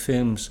commercial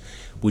films,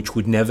 which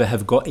would never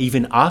have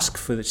even asked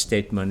for the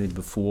state money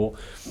before,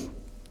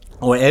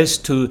 or else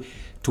to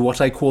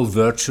what I call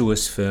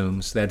virtuous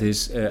films. That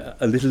is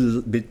a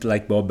little bit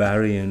like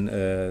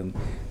barbarian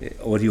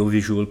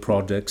audiovisual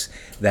products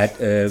that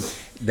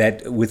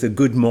with a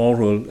good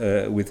moral,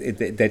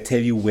 that tell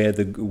you what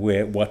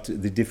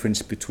the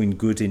difference between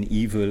good and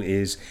evil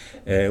is,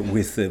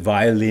 with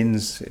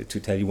violins to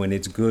tell you when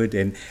it's good,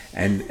 and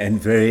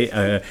very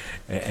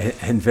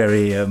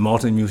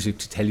modern music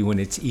to tell you when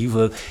it's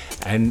evil,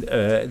 and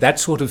that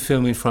sort of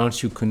film in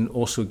France you can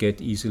also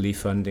get easily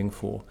funding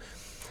for.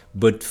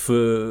 But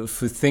for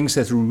things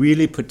that are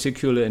really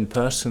particular and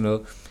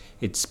personal,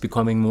 it's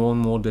becoming more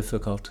and more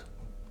difficult.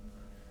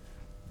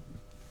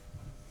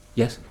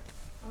 Yes?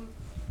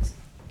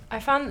 I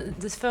found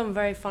this film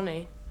very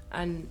funny,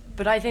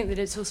 but I think that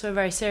it's also a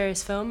very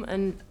serious film,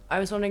 and I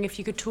was wondering if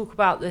you could talk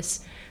about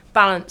this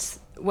balance,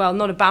 well,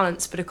 not a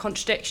balance, but a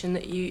contradiction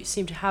that you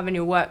seem to have in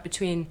your work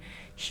between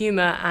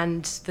humour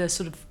and the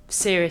sort of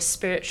serious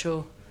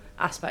spiritual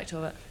aspect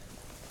of it.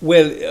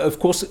 Well, of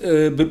course,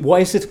 but why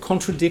is it a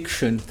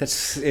contradiction?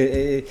 That's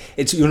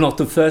you're not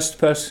the first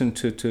person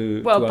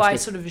to well, to by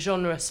ask sort of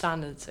genre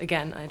standards.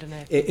 Again, I don't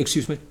know.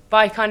 Excuse me.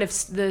 By kind of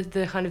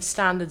the kind of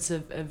standards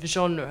of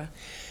genre.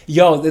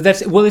 Yeah,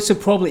 it's a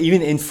problem.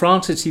 Even in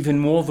France, it's even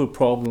more of a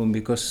problem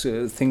because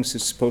things are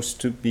supposed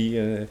to be.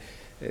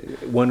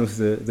 One of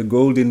the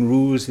golden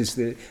rules is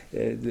there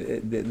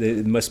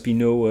must be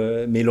no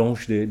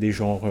mélange des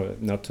genres,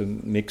 not a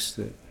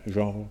mixed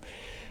genre,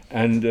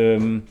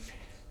 and.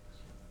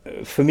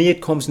 For me,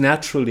 it comes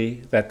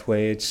naturally that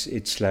way.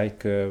 It's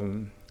like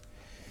in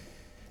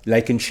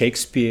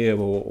Shakespeare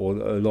or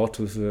a lot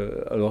of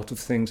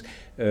things.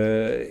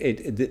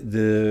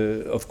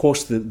 Of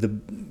course,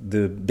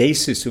 the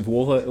basis of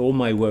all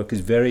my work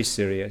is very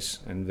serious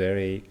and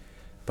very,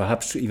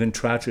 perhaps even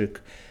tragic.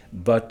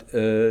 But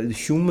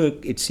humor,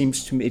 it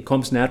seems to me, it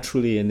comes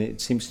naturally and it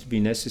seems to be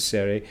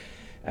necessary.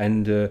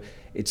 And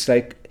it's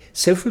like.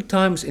 Several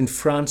times in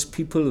France,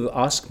 people have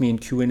asked me in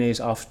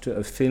Q&As after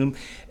a film,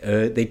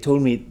 they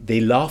told me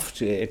they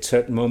laughed at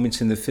certain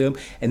moments in the film,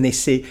 and they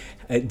say,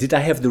 did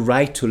I have the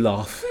right to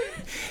laugh?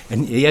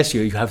 And yes,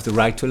 you have the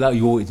right to laugh.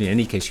 In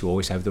any case, you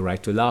always have the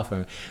right to laugh.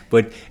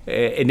 But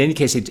in any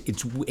case,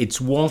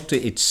 it's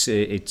wanted. It's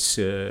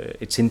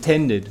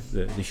intended.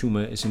 The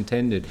humor is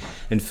intended,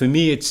 and for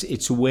me,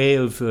 it's a way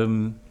of.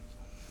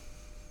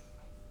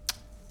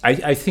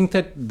 I think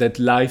that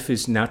life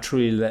is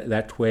naturally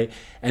that way,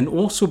 and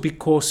also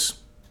because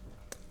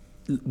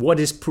what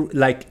is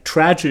like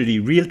tragedy,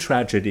 real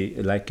tragedy,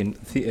 like in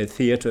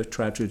theater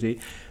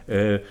tragedy,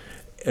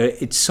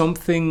 it's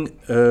something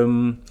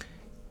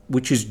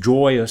which is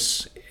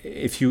joyous.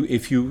 If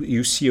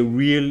you see a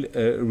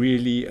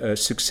really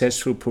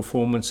successful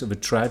performance of a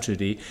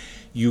tragedy,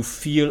 you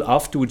feel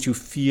afterwards. You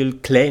feel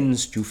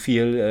cleansed. You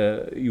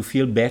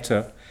feel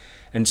better,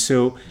 and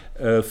so.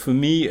 For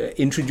me,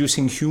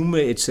 introducing humor,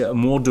 it's a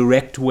more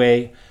direct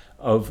way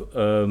of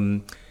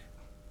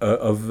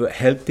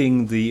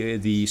helping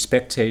the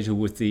spectator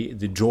with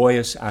the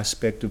joyous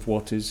aspect of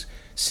what is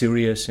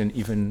serious and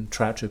even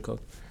tragical.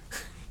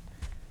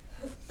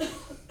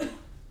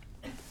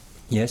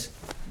 Yes?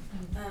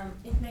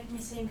 It makes me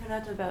think a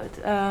lot about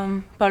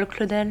Paul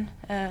Claudel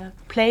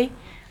play.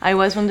 I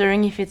was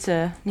wondering if it's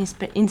an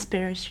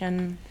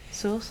inspiration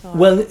source? Or?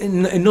 Well,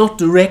 not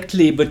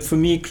directly, but for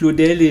me,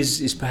 Claudel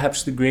is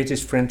perhaps the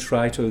greatest French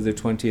writer of the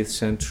 20th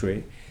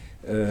century.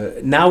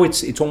 Now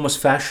it's almost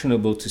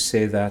fashionable to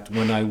say that.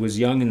 When I was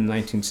young in the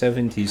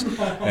 1970s,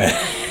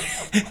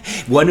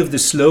 one of the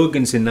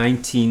slogans in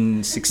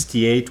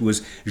 1968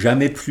 was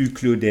 "Jamais plus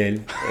Claudel."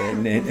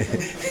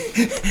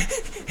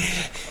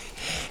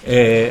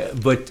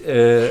 But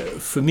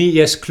for me,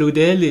 yes,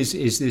 Claudel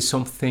is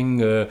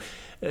something.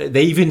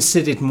 They even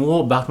said it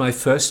more about my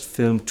first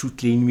film,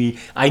 Toutes les Nuits.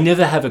 I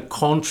never have a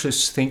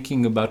conscious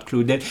thinking about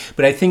Claudel,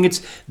 but I think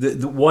it's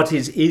what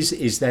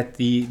is that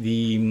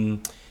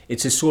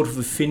it's a sort of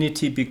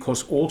affinity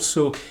because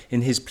also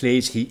in his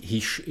plays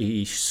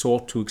he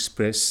sought to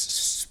express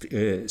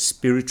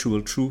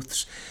spiritual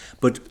truths,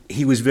 but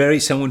he was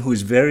someone who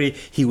was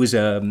he was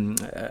a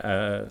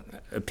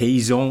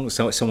paysan,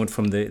 someone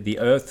from the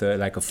earth,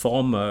 like a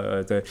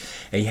farmer.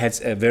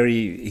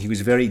 He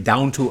was very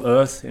down to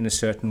earth in a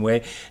certain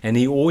way, and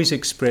he always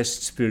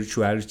expressed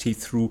spirituality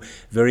through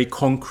very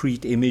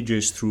concrete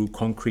images, through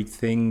concrete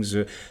things,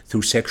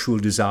 through sexual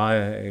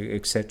desire,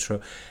 etc.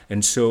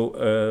 And so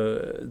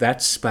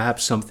that's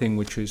perhaps something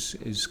which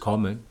is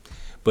common,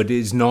 but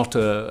is not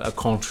a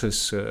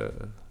conscious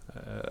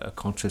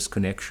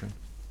connection.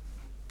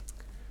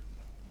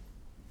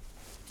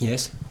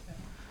 Yes?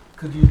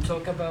 Could you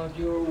talk about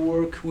your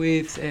work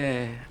with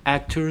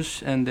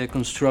actors and the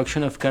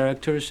construction of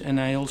characters?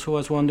 And I also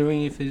was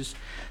wondering if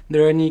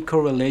there any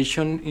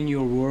correlation in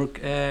your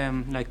work,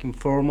 like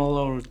informal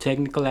or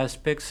technical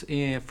aspects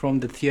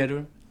from the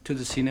theater to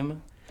the cinema?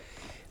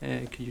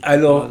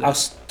 I'll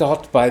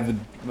start by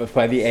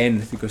the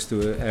end, because there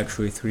were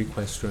actually 3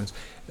 questions.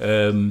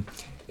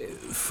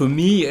 For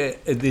me,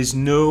 there's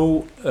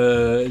no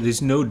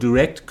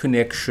direct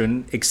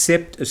connection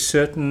except a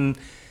certain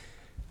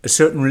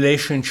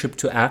relationship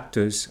to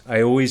actors.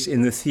 I always,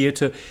 in the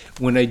theater,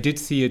 when I did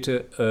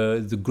theater,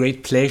 the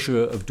great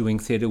pleasure of doing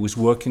theater was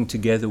working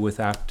together with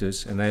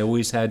actors, and I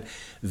always had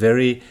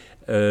that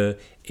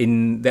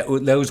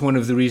was one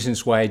of the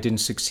reasons why I didn't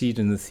succeed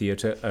in the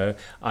theater.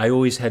 I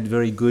always had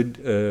very good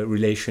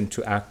relation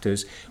to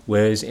actors,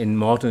 whereas in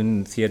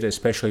modern theater,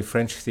 especially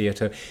French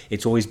theater,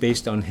 it's always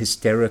based on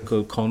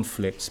hysterical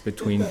conflicts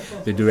between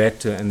the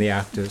director and the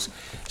actors.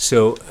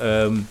 So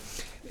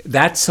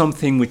that's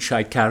something which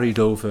I carried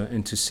over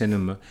into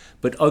cinema.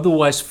 But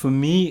otherwise, for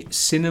me,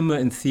 cinema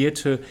and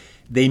theater,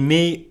 they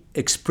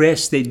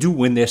do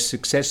when they're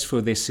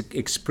successful, they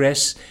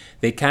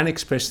can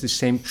express the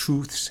same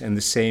truths and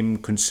the same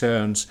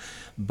concerns,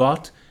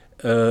 but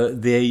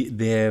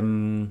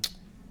the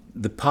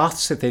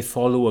paths that they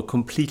follow are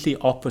completely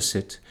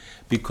opposite,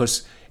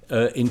 because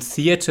in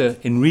theater,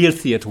 in real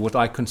theater, what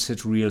I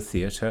consider real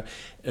theater,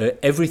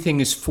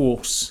 everything is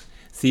force.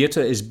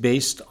 Theater is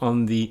based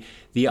on the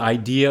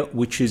idea,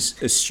 which is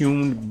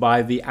assumed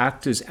by the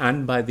actors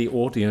and by the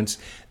audience,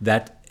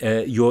 that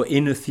you're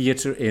in a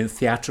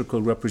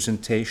theatrical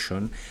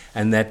representation,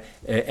 and that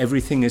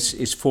everything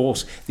is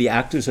false. The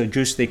actors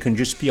they can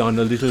just be on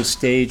a little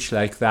stage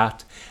like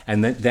that,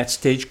 and that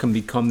stage can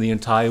become the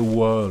entire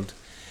world.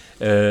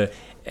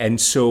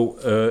 And so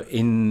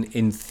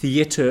in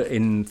theater,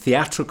 in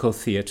theatrical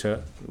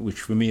theater, which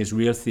for me is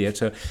real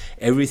theater,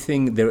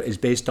 everything there is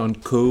based on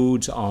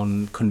codes,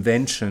 on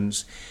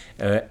conventions,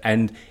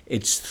 and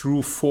it's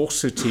through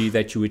falsity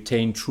that you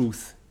attain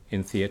truth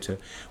in theater.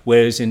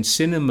 Whereas in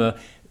cinema,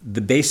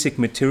 the basic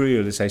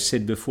material, as I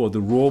said before, the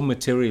raw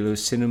material of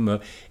cinema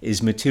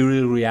is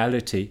material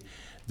reality.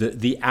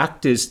 The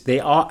actors, they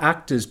are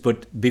actors,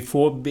 but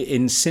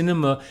in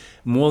cinema,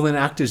 more than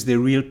actors, they're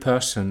real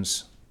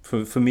persons.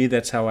 For me,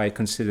 that's how I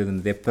consider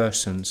them. They're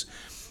persons.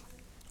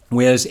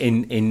 Whereas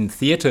in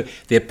theater,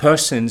 they're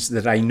persons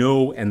that I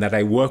know and that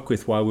I work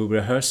with while we're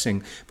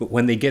rehearsing. But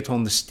when they get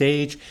on the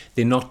stage,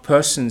 they're not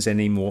persons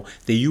anymore.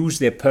 They use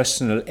their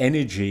personal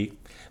energy,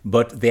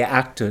 but they're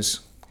actors.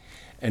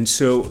 And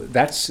so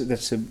that's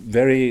a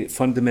very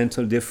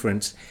fundamental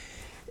difference.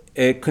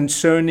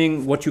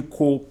 Concerning what you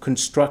call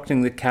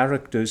constructing the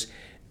characters,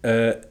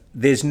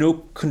 there's no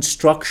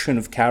construction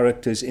of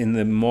characters in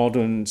the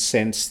modern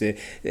sense. The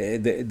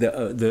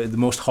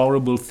most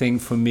horrible thing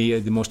for me,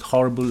 the most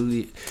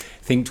horrible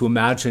thing to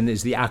imagine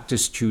is the actor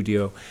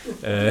studio.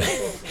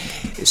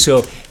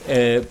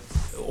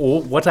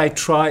 What I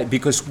try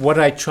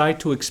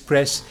to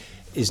express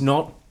is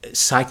not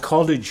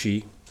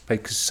psychology,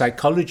 because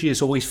psychology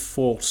is always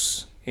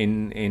false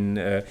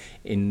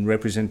in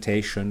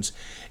representations.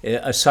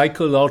 A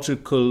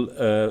psychological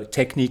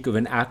technique of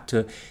an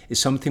actor is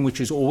something which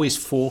is always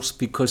false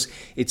because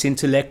it's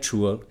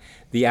intellectual.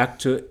 The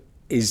actor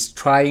is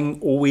trying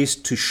always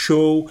to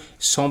show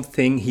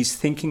something. He's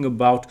thinking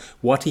about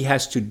what he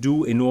has to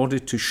do in order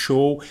to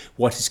show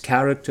what his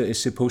character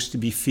is supposed to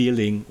be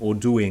feeling or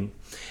doing.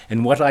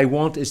 And what I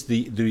want is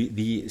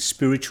the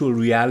spiritual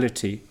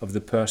reality of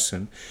the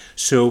person.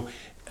 So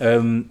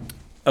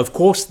of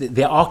course,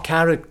 there are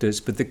characters,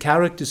 but the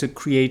characters are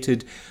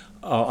created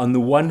on the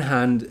one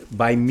hand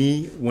by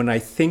me when I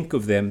think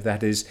of them,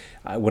 that is,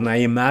 when I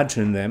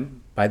imagine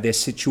them, by their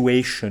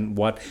situation,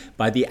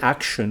 by the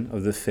action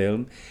of the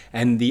film,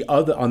 and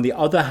on the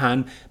other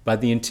hand, by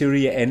the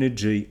interior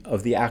energy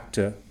of the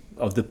actor,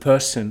 of the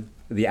person,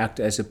 the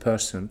actor as a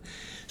person.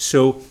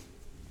 So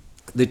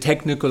the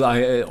technical,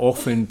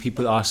 often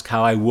people ask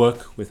how I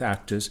work with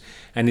actors,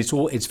 and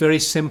it's very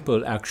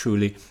simple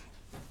actually.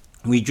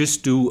 We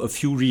just do a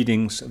few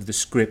readings of the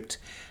script,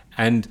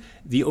 and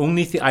the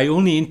only thing, I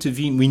only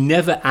intervene, we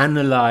never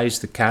analyze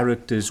the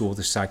characters or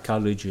the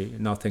psychology,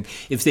 nothing.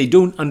 If they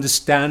don't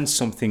understand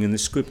something in the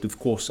script, of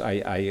course,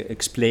 I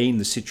explain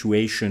the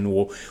situation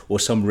or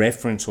some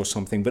reference or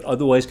something, but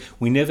otherwise,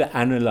 we never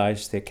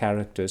analyze their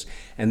characters.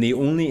 And the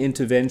only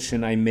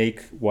intervention I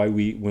make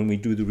when we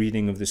do the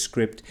reading of the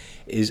script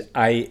is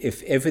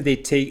if ever they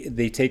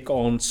take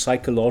on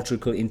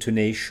psychological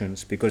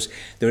intonations, because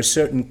there are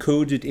certain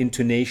coded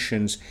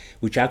intonations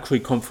which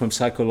actually come from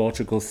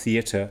psychological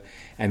theatre,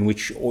 and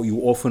which you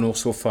often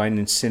also find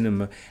in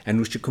cinema, and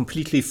which are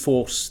completely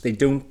false. They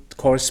don't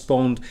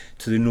correspond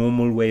to the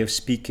normal way of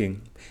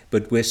speaking.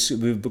 But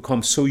we've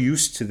become so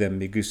used to them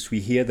because we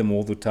hear them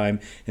all the time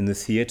in the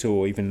theatre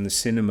or even in the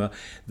cinema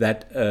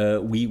that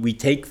we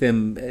take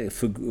them,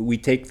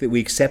 we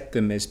accept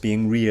them as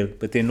being real,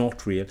 but they're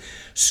not real.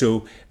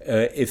 So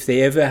if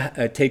they ever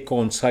take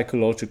on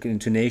psychological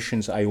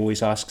intonations, I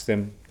always ask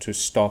them to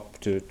stop,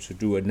 to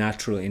do a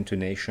natural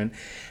intonation,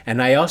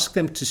 and I ask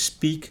them to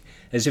speak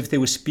as if they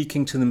were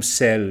speaking to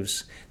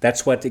themselves.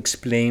 That's what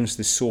explains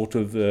the sort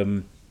of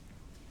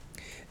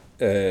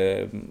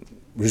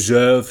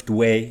reserved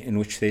way in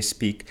which they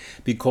speak,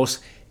 because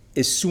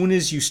as soon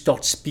as you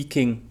start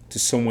speaking to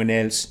someone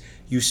else,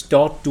 you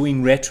start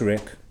doing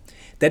rhetoric.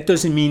 That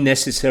doesn't mean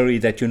necessarily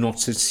that you're not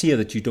sincere,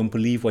 that you don't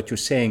believe what you're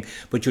saying,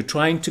 but you're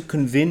trying to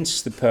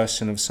convince the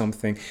person of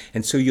something,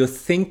 and so you're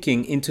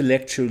thinking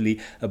intellectually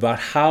about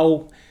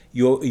how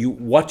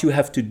what you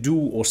have to do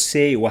or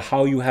say, or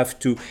how you have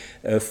to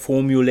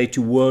formulate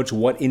your words,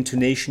 what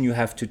intonation you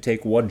have to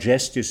take, what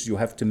gestures you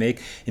have to make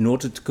in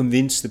order to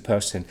convince the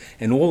person.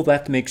 And all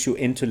that makes your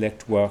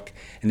intellect work.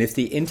 And if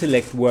the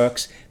intellect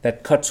works,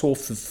 that cuts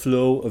off the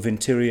flow of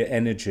interior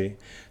energy.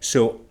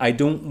 So I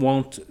don't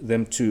want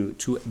them to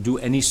do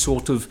any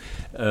sort of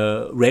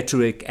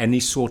rhetoric, any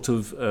sort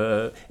of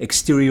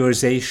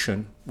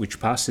exteriorization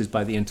which passes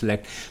by the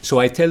intellect. So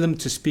I tell them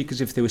to speak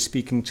as if they were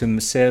speaking to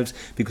themselves,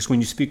 because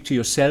when you speak to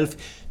yourself,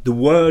 the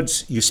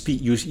words you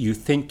speak, you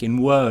think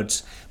in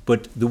words,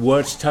 but the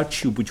words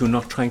touch you, but you're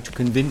not trying to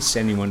convince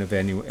anyone of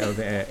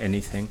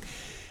anything.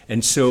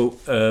 And so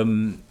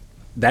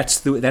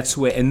that's the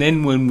way. And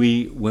then when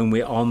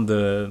we're on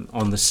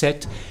the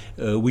set,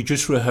 we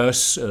just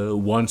rehearse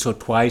once or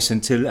twice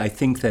until I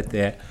think that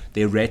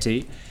they're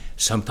ready.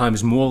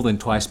 Sometimes more than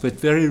twice, but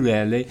very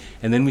rarely.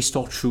 And then we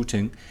start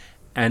shooting.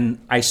 And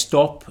I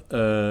stop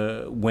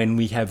when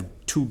we have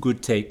 2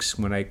 good takes,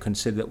 when I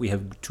consider that we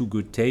have 2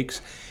 good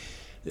takes.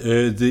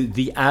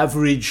 The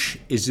average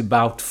is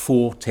about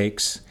 4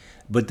 takes,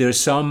 but there are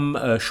some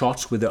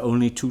shots where there are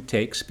only 2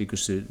 takes,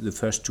 because the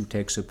first 2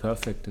 takes are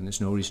perfect and there's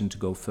no reason to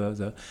go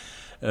further.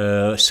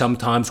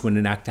 Sometimes when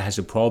an actor has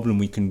a problem,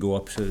 we can go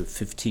up to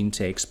 15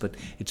 takes, but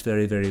it's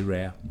very, very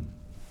rare.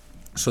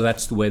 So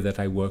that's the way that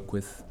I work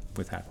with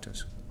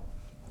actors.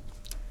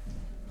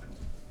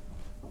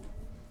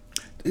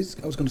 I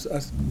was going to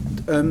ask,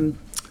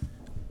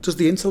 does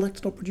the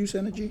intellect not produce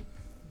energy?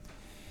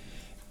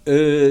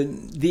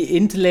 The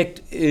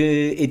intellect,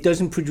 it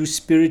doesn't produce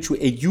spiritual.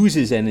 It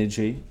uses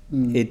energy.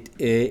 I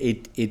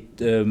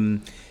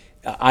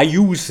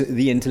use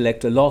the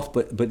intellect a lot,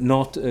 but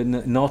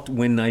not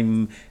when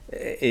I'm.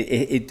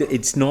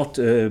 It's not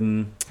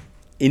it's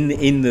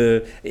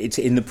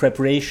in the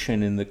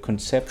preparation, in the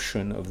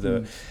conception of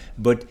the.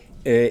 But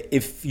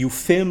if you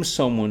film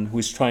someone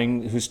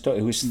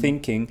who's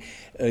thinking,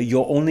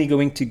 you're only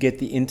going to get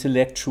the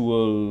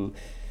intellectual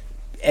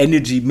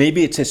energy.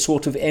 Maybe it's a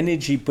sort of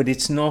energy, but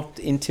it's not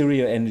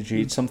interior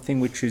energy. It's something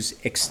which is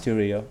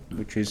exterior,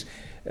 which is.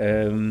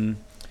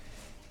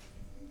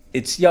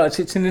 It's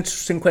an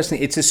interesting question.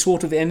 It's a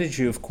sort of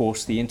energy, of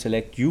course. The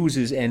intellect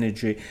uses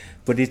energy,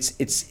 but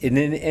it's an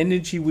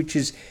energy which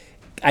is,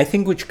 I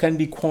think, which can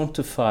be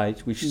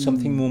quantified, which is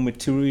something more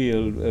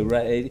material.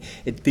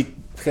 It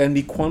can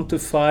be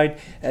quantified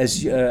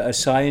as a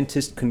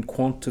scientist can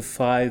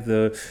quantify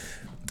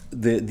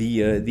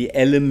the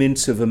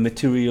elements of a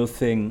material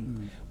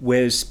thing,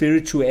 whereas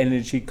spiritual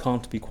energy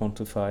can't be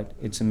quantified.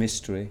 It's a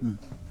mystery.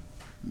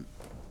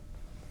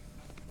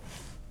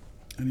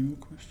 Any more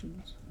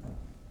questions?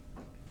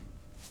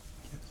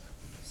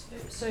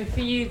 So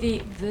for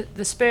you,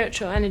 the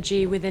spiritual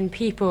energy within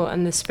people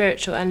and the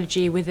spiritual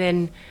energy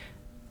within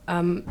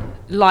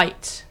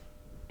light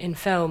in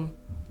film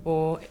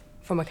or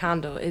from a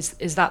candle,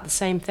 is that the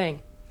same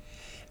thing?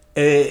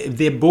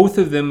 They're both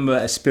of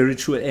them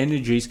spiritual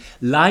energies.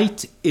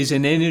 Light is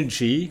an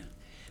energy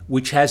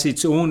which has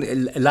its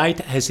own. Light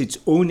has its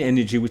own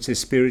energy, which is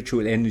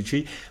spiritual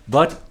energy,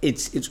 but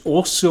it's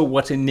also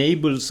what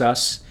enables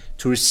us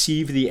to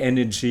receive the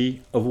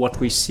energy of what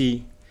we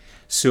see.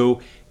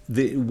 So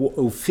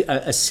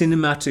a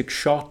cinematic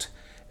shot,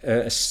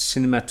 a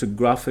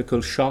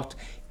cinematographical shot,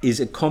 is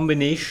a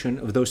combination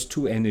of those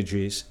 2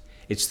 energies.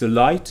 It's the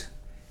light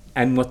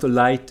and what the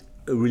light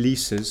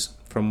releases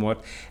from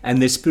what,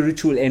 and the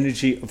spiritual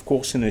energy, of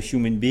course, in a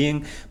human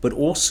being, but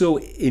also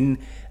in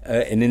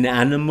an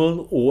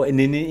animal or in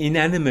an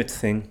inanimate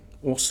thing,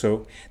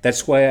 also.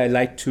 That's why I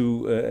like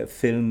to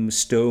film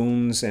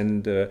stones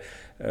and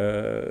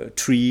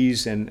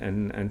trees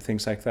and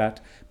things like that,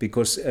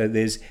 because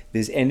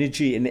there's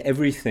energy in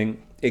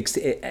everything.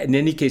 In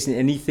any case, in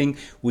anything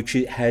which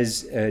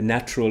has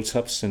natural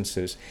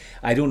substances.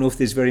 I don't know if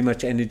there's very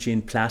much energy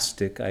in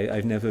plastic.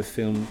 I've never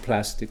filmed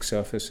plastic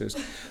surfaces,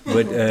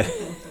 but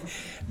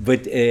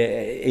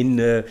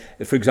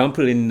for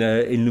example, in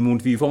Le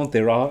Monde Vivant,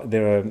 there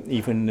are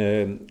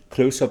even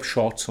close-up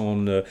shots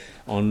on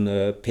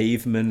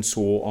pavements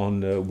or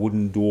on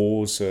wooden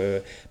doors,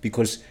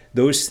 because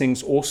those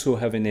things also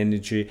have an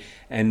energy.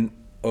 And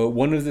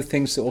one of the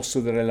things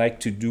also that I like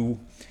to do,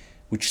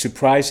 which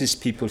surprises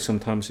people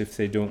sometimes if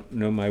they don't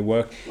know my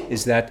work,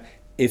 is that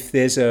if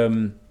there's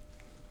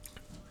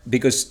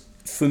because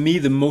for me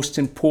the most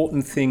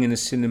important thing in a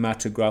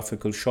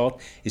cinematographical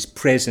shot is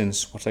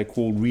presence, what I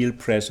call real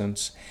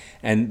presence.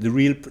 And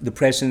the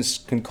presence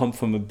can come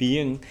from a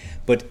being,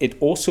 but it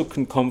also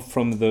can come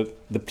from the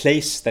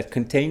place that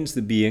contains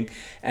the being.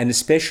 And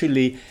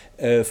especially,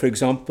 for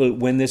example,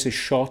 when there's a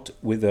shot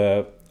with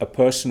a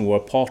person or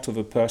a part of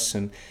a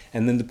person,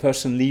 and then the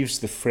person leaves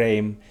the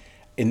frame,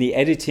 in the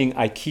editing,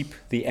 I keep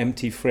the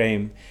empty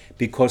frame,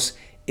 because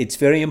it's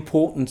very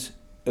important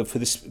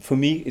for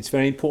me. It's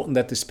very important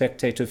that the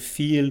spectator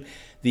feel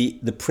the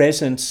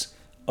presence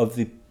of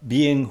the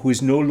being who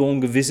is no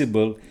longer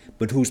visible,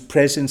 but whose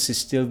presence is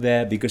still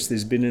there, because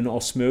there's been an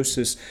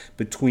osmosis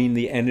between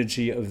the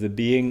energy of the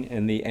being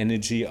and the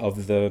energy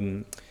of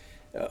the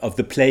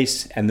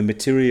place and the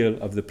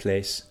material of the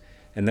place,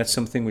 and that's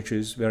something which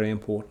is very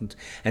important.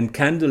 And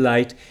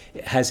candlelight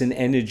has an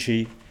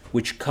energy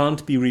which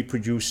can't be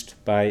reproduced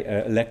by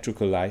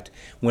electrical light.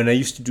 When I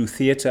used to do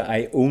theatre,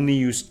 I only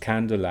used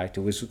candlelight.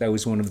 That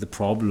was one of the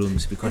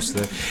problems, because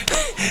the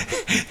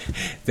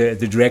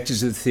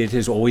directors of the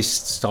theatres always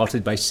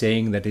started by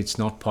saying that it's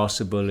not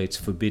possible, it's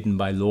forbidden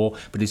by law,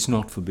 but it's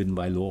not forbidden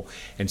by law.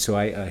 And so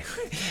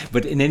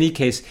but in any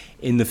case,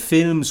 in the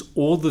films,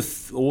 all the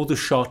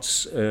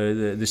shots,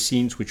 the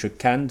scenes which are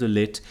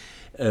candlelit,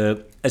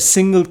 a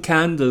single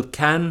candle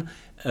can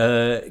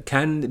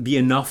be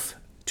enough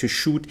to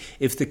shoot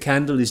if the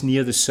candle is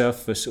near the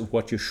surface of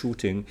what you're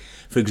shooting.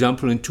 For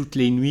example, in Toutes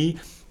les Nuits,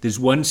 there's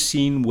one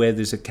scene where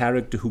there's a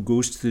character who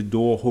goes to the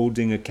door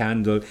holding a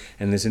candle,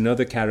 and there's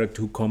another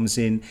character who comes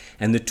in,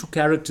 and the two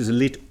characters are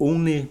lit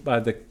only by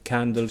the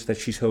candles that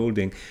she's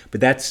holding.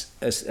 But that's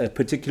a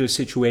particular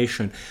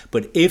situation.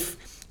 But if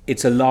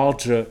it's a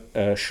larger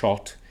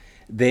shot,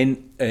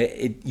 then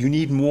you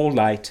need more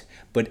light.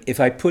 But if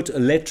I put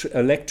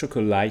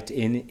electrical light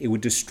in, it would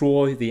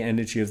destroy the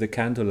energy of the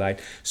candlelight.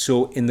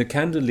 So in the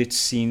candlelit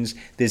scenes,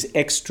 there's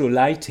extra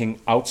lighting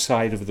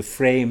outside of the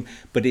frame,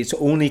 but it's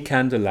only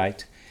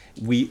candlelight.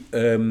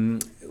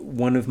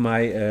 One of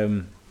my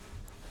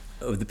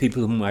of the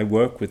people whom I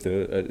work with,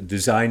 the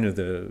designer,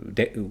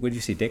 what do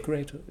you say,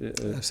 decorator?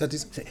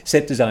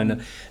 Set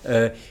designer.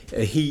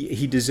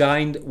 He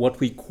designed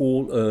what we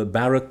call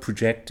baroque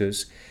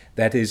projectors.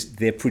 That is,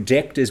 they're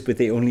projectors, but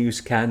they only use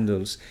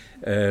candles.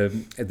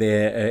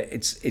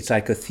 It's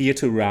like a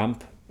theatre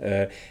ramp,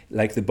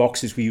 like the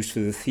boxes we use for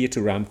the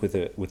theatre ramp with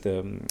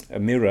a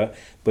mirror.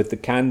 But the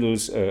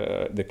candles,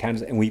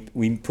 and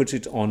we put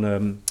it on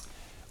a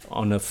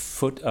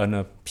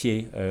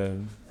pied.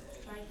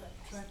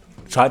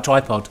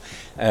 Tripod,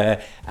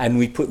 and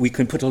we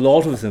can put a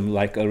lot of them,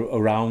 like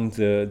around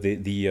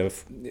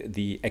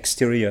the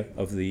exterior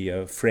of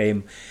the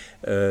frame.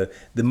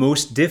 The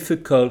most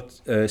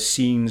difficult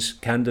scenes,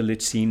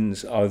 candlelit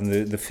scenes, are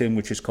in the film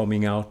which is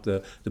coming out,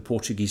 the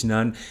Portuguese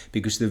Nun,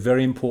 because they're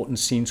very important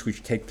scenes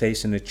which take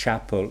place in a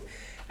chapel.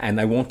 And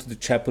I wanted the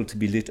chapel to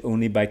be lit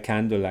only by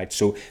candlelight.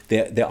 So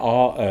there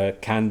are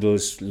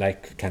candles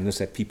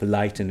that people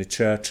light in a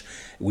church,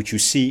 which you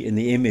see in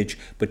the image.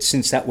 But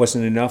since that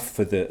wasn't enough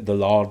for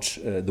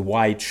the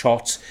wide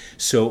shots,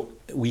 so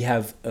we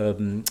have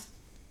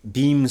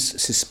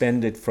beams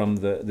suspended from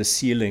the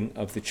ceiling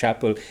of the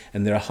chapel,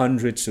 and there are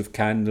hundreds of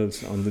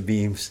candles on the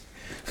beams.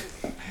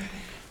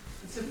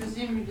 So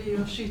presumably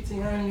you're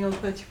shooting only on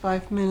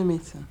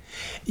 35mm.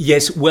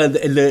 Yes, well,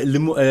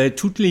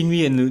 Toutes les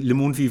Nuits and Le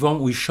Monde Vivant,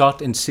 we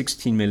shot in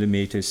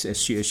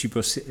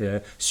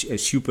 16mm,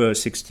 super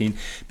 16,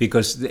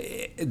 because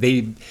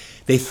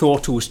they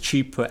thought it was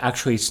cheaper.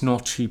 Actually, it's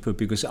not cheaper,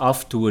 because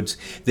afterwards,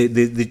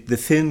 the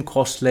film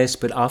cost less,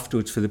 but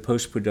afterwards for the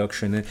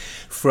post-production.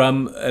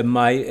 From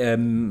my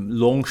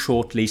long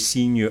short Les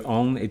Signes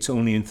on, it's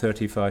only in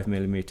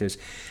 35mm.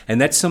 And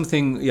that's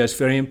something, yes,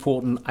 very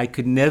important. I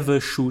could never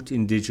shoot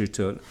in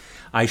digital.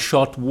 I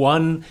shot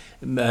one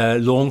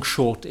long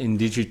short in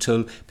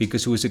digital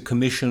because it was a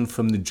commission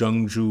from the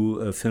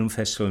Jeongju Film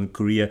Festival in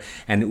Korea,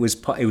 and it was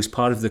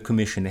part of the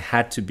commission. It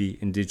had to be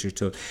in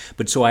digital.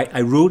 But so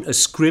I wrote a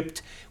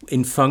script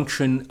in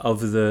function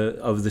of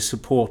the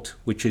support,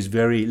 which is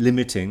very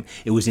limiting.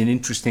 It was an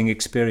interesting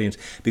experience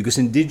because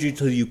in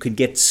digital you could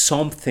get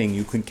something,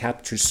 you can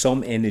capture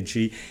some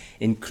energy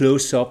in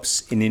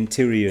close-ups, in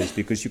interiors,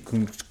 because you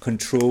can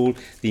control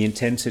the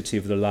intensity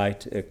of the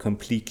light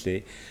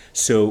completely.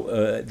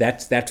 So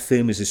that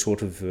film is a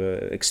sort of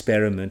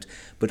experiment,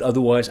 but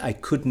otherwise I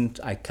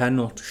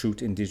cannot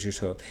shoot in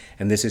digital.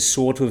 And there's a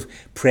sort of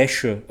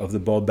pressure of the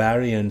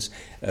barbarians,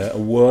 a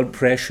world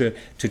pressure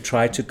to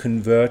try to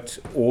convert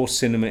all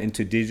cinema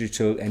into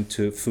digital and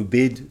to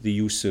make the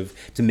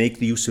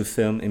use of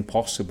film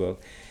impossible.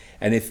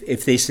 And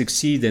if they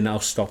succeed, then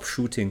I'll stop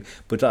shooting.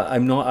 But I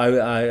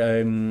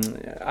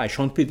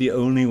shan't be the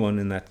only one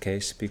in that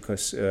case,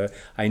 because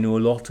I know a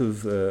lot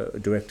of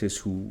directors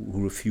who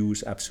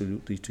refuse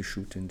absolutely to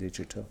shoot in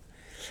digital.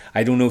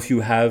 I don't know if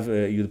you have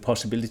the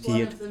possibility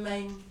here. One of the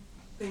main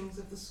things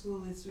of the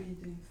school is we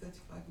do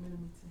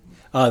 35mm.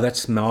 Ah,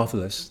 that's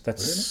marvelous.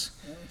 That's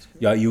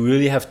yeah. You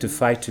really have to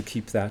fight to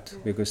keep that,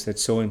 because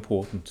that's so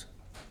important.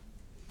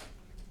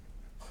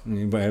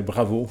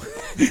 Bravo.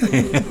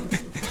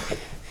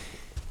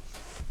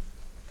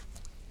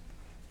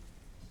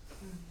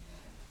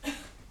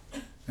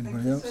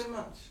 Anybody Thank you else? so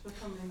much for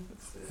coming.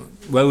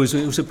 Well,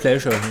 it was a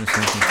pleasure.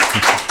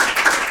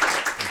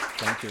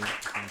 Thank you.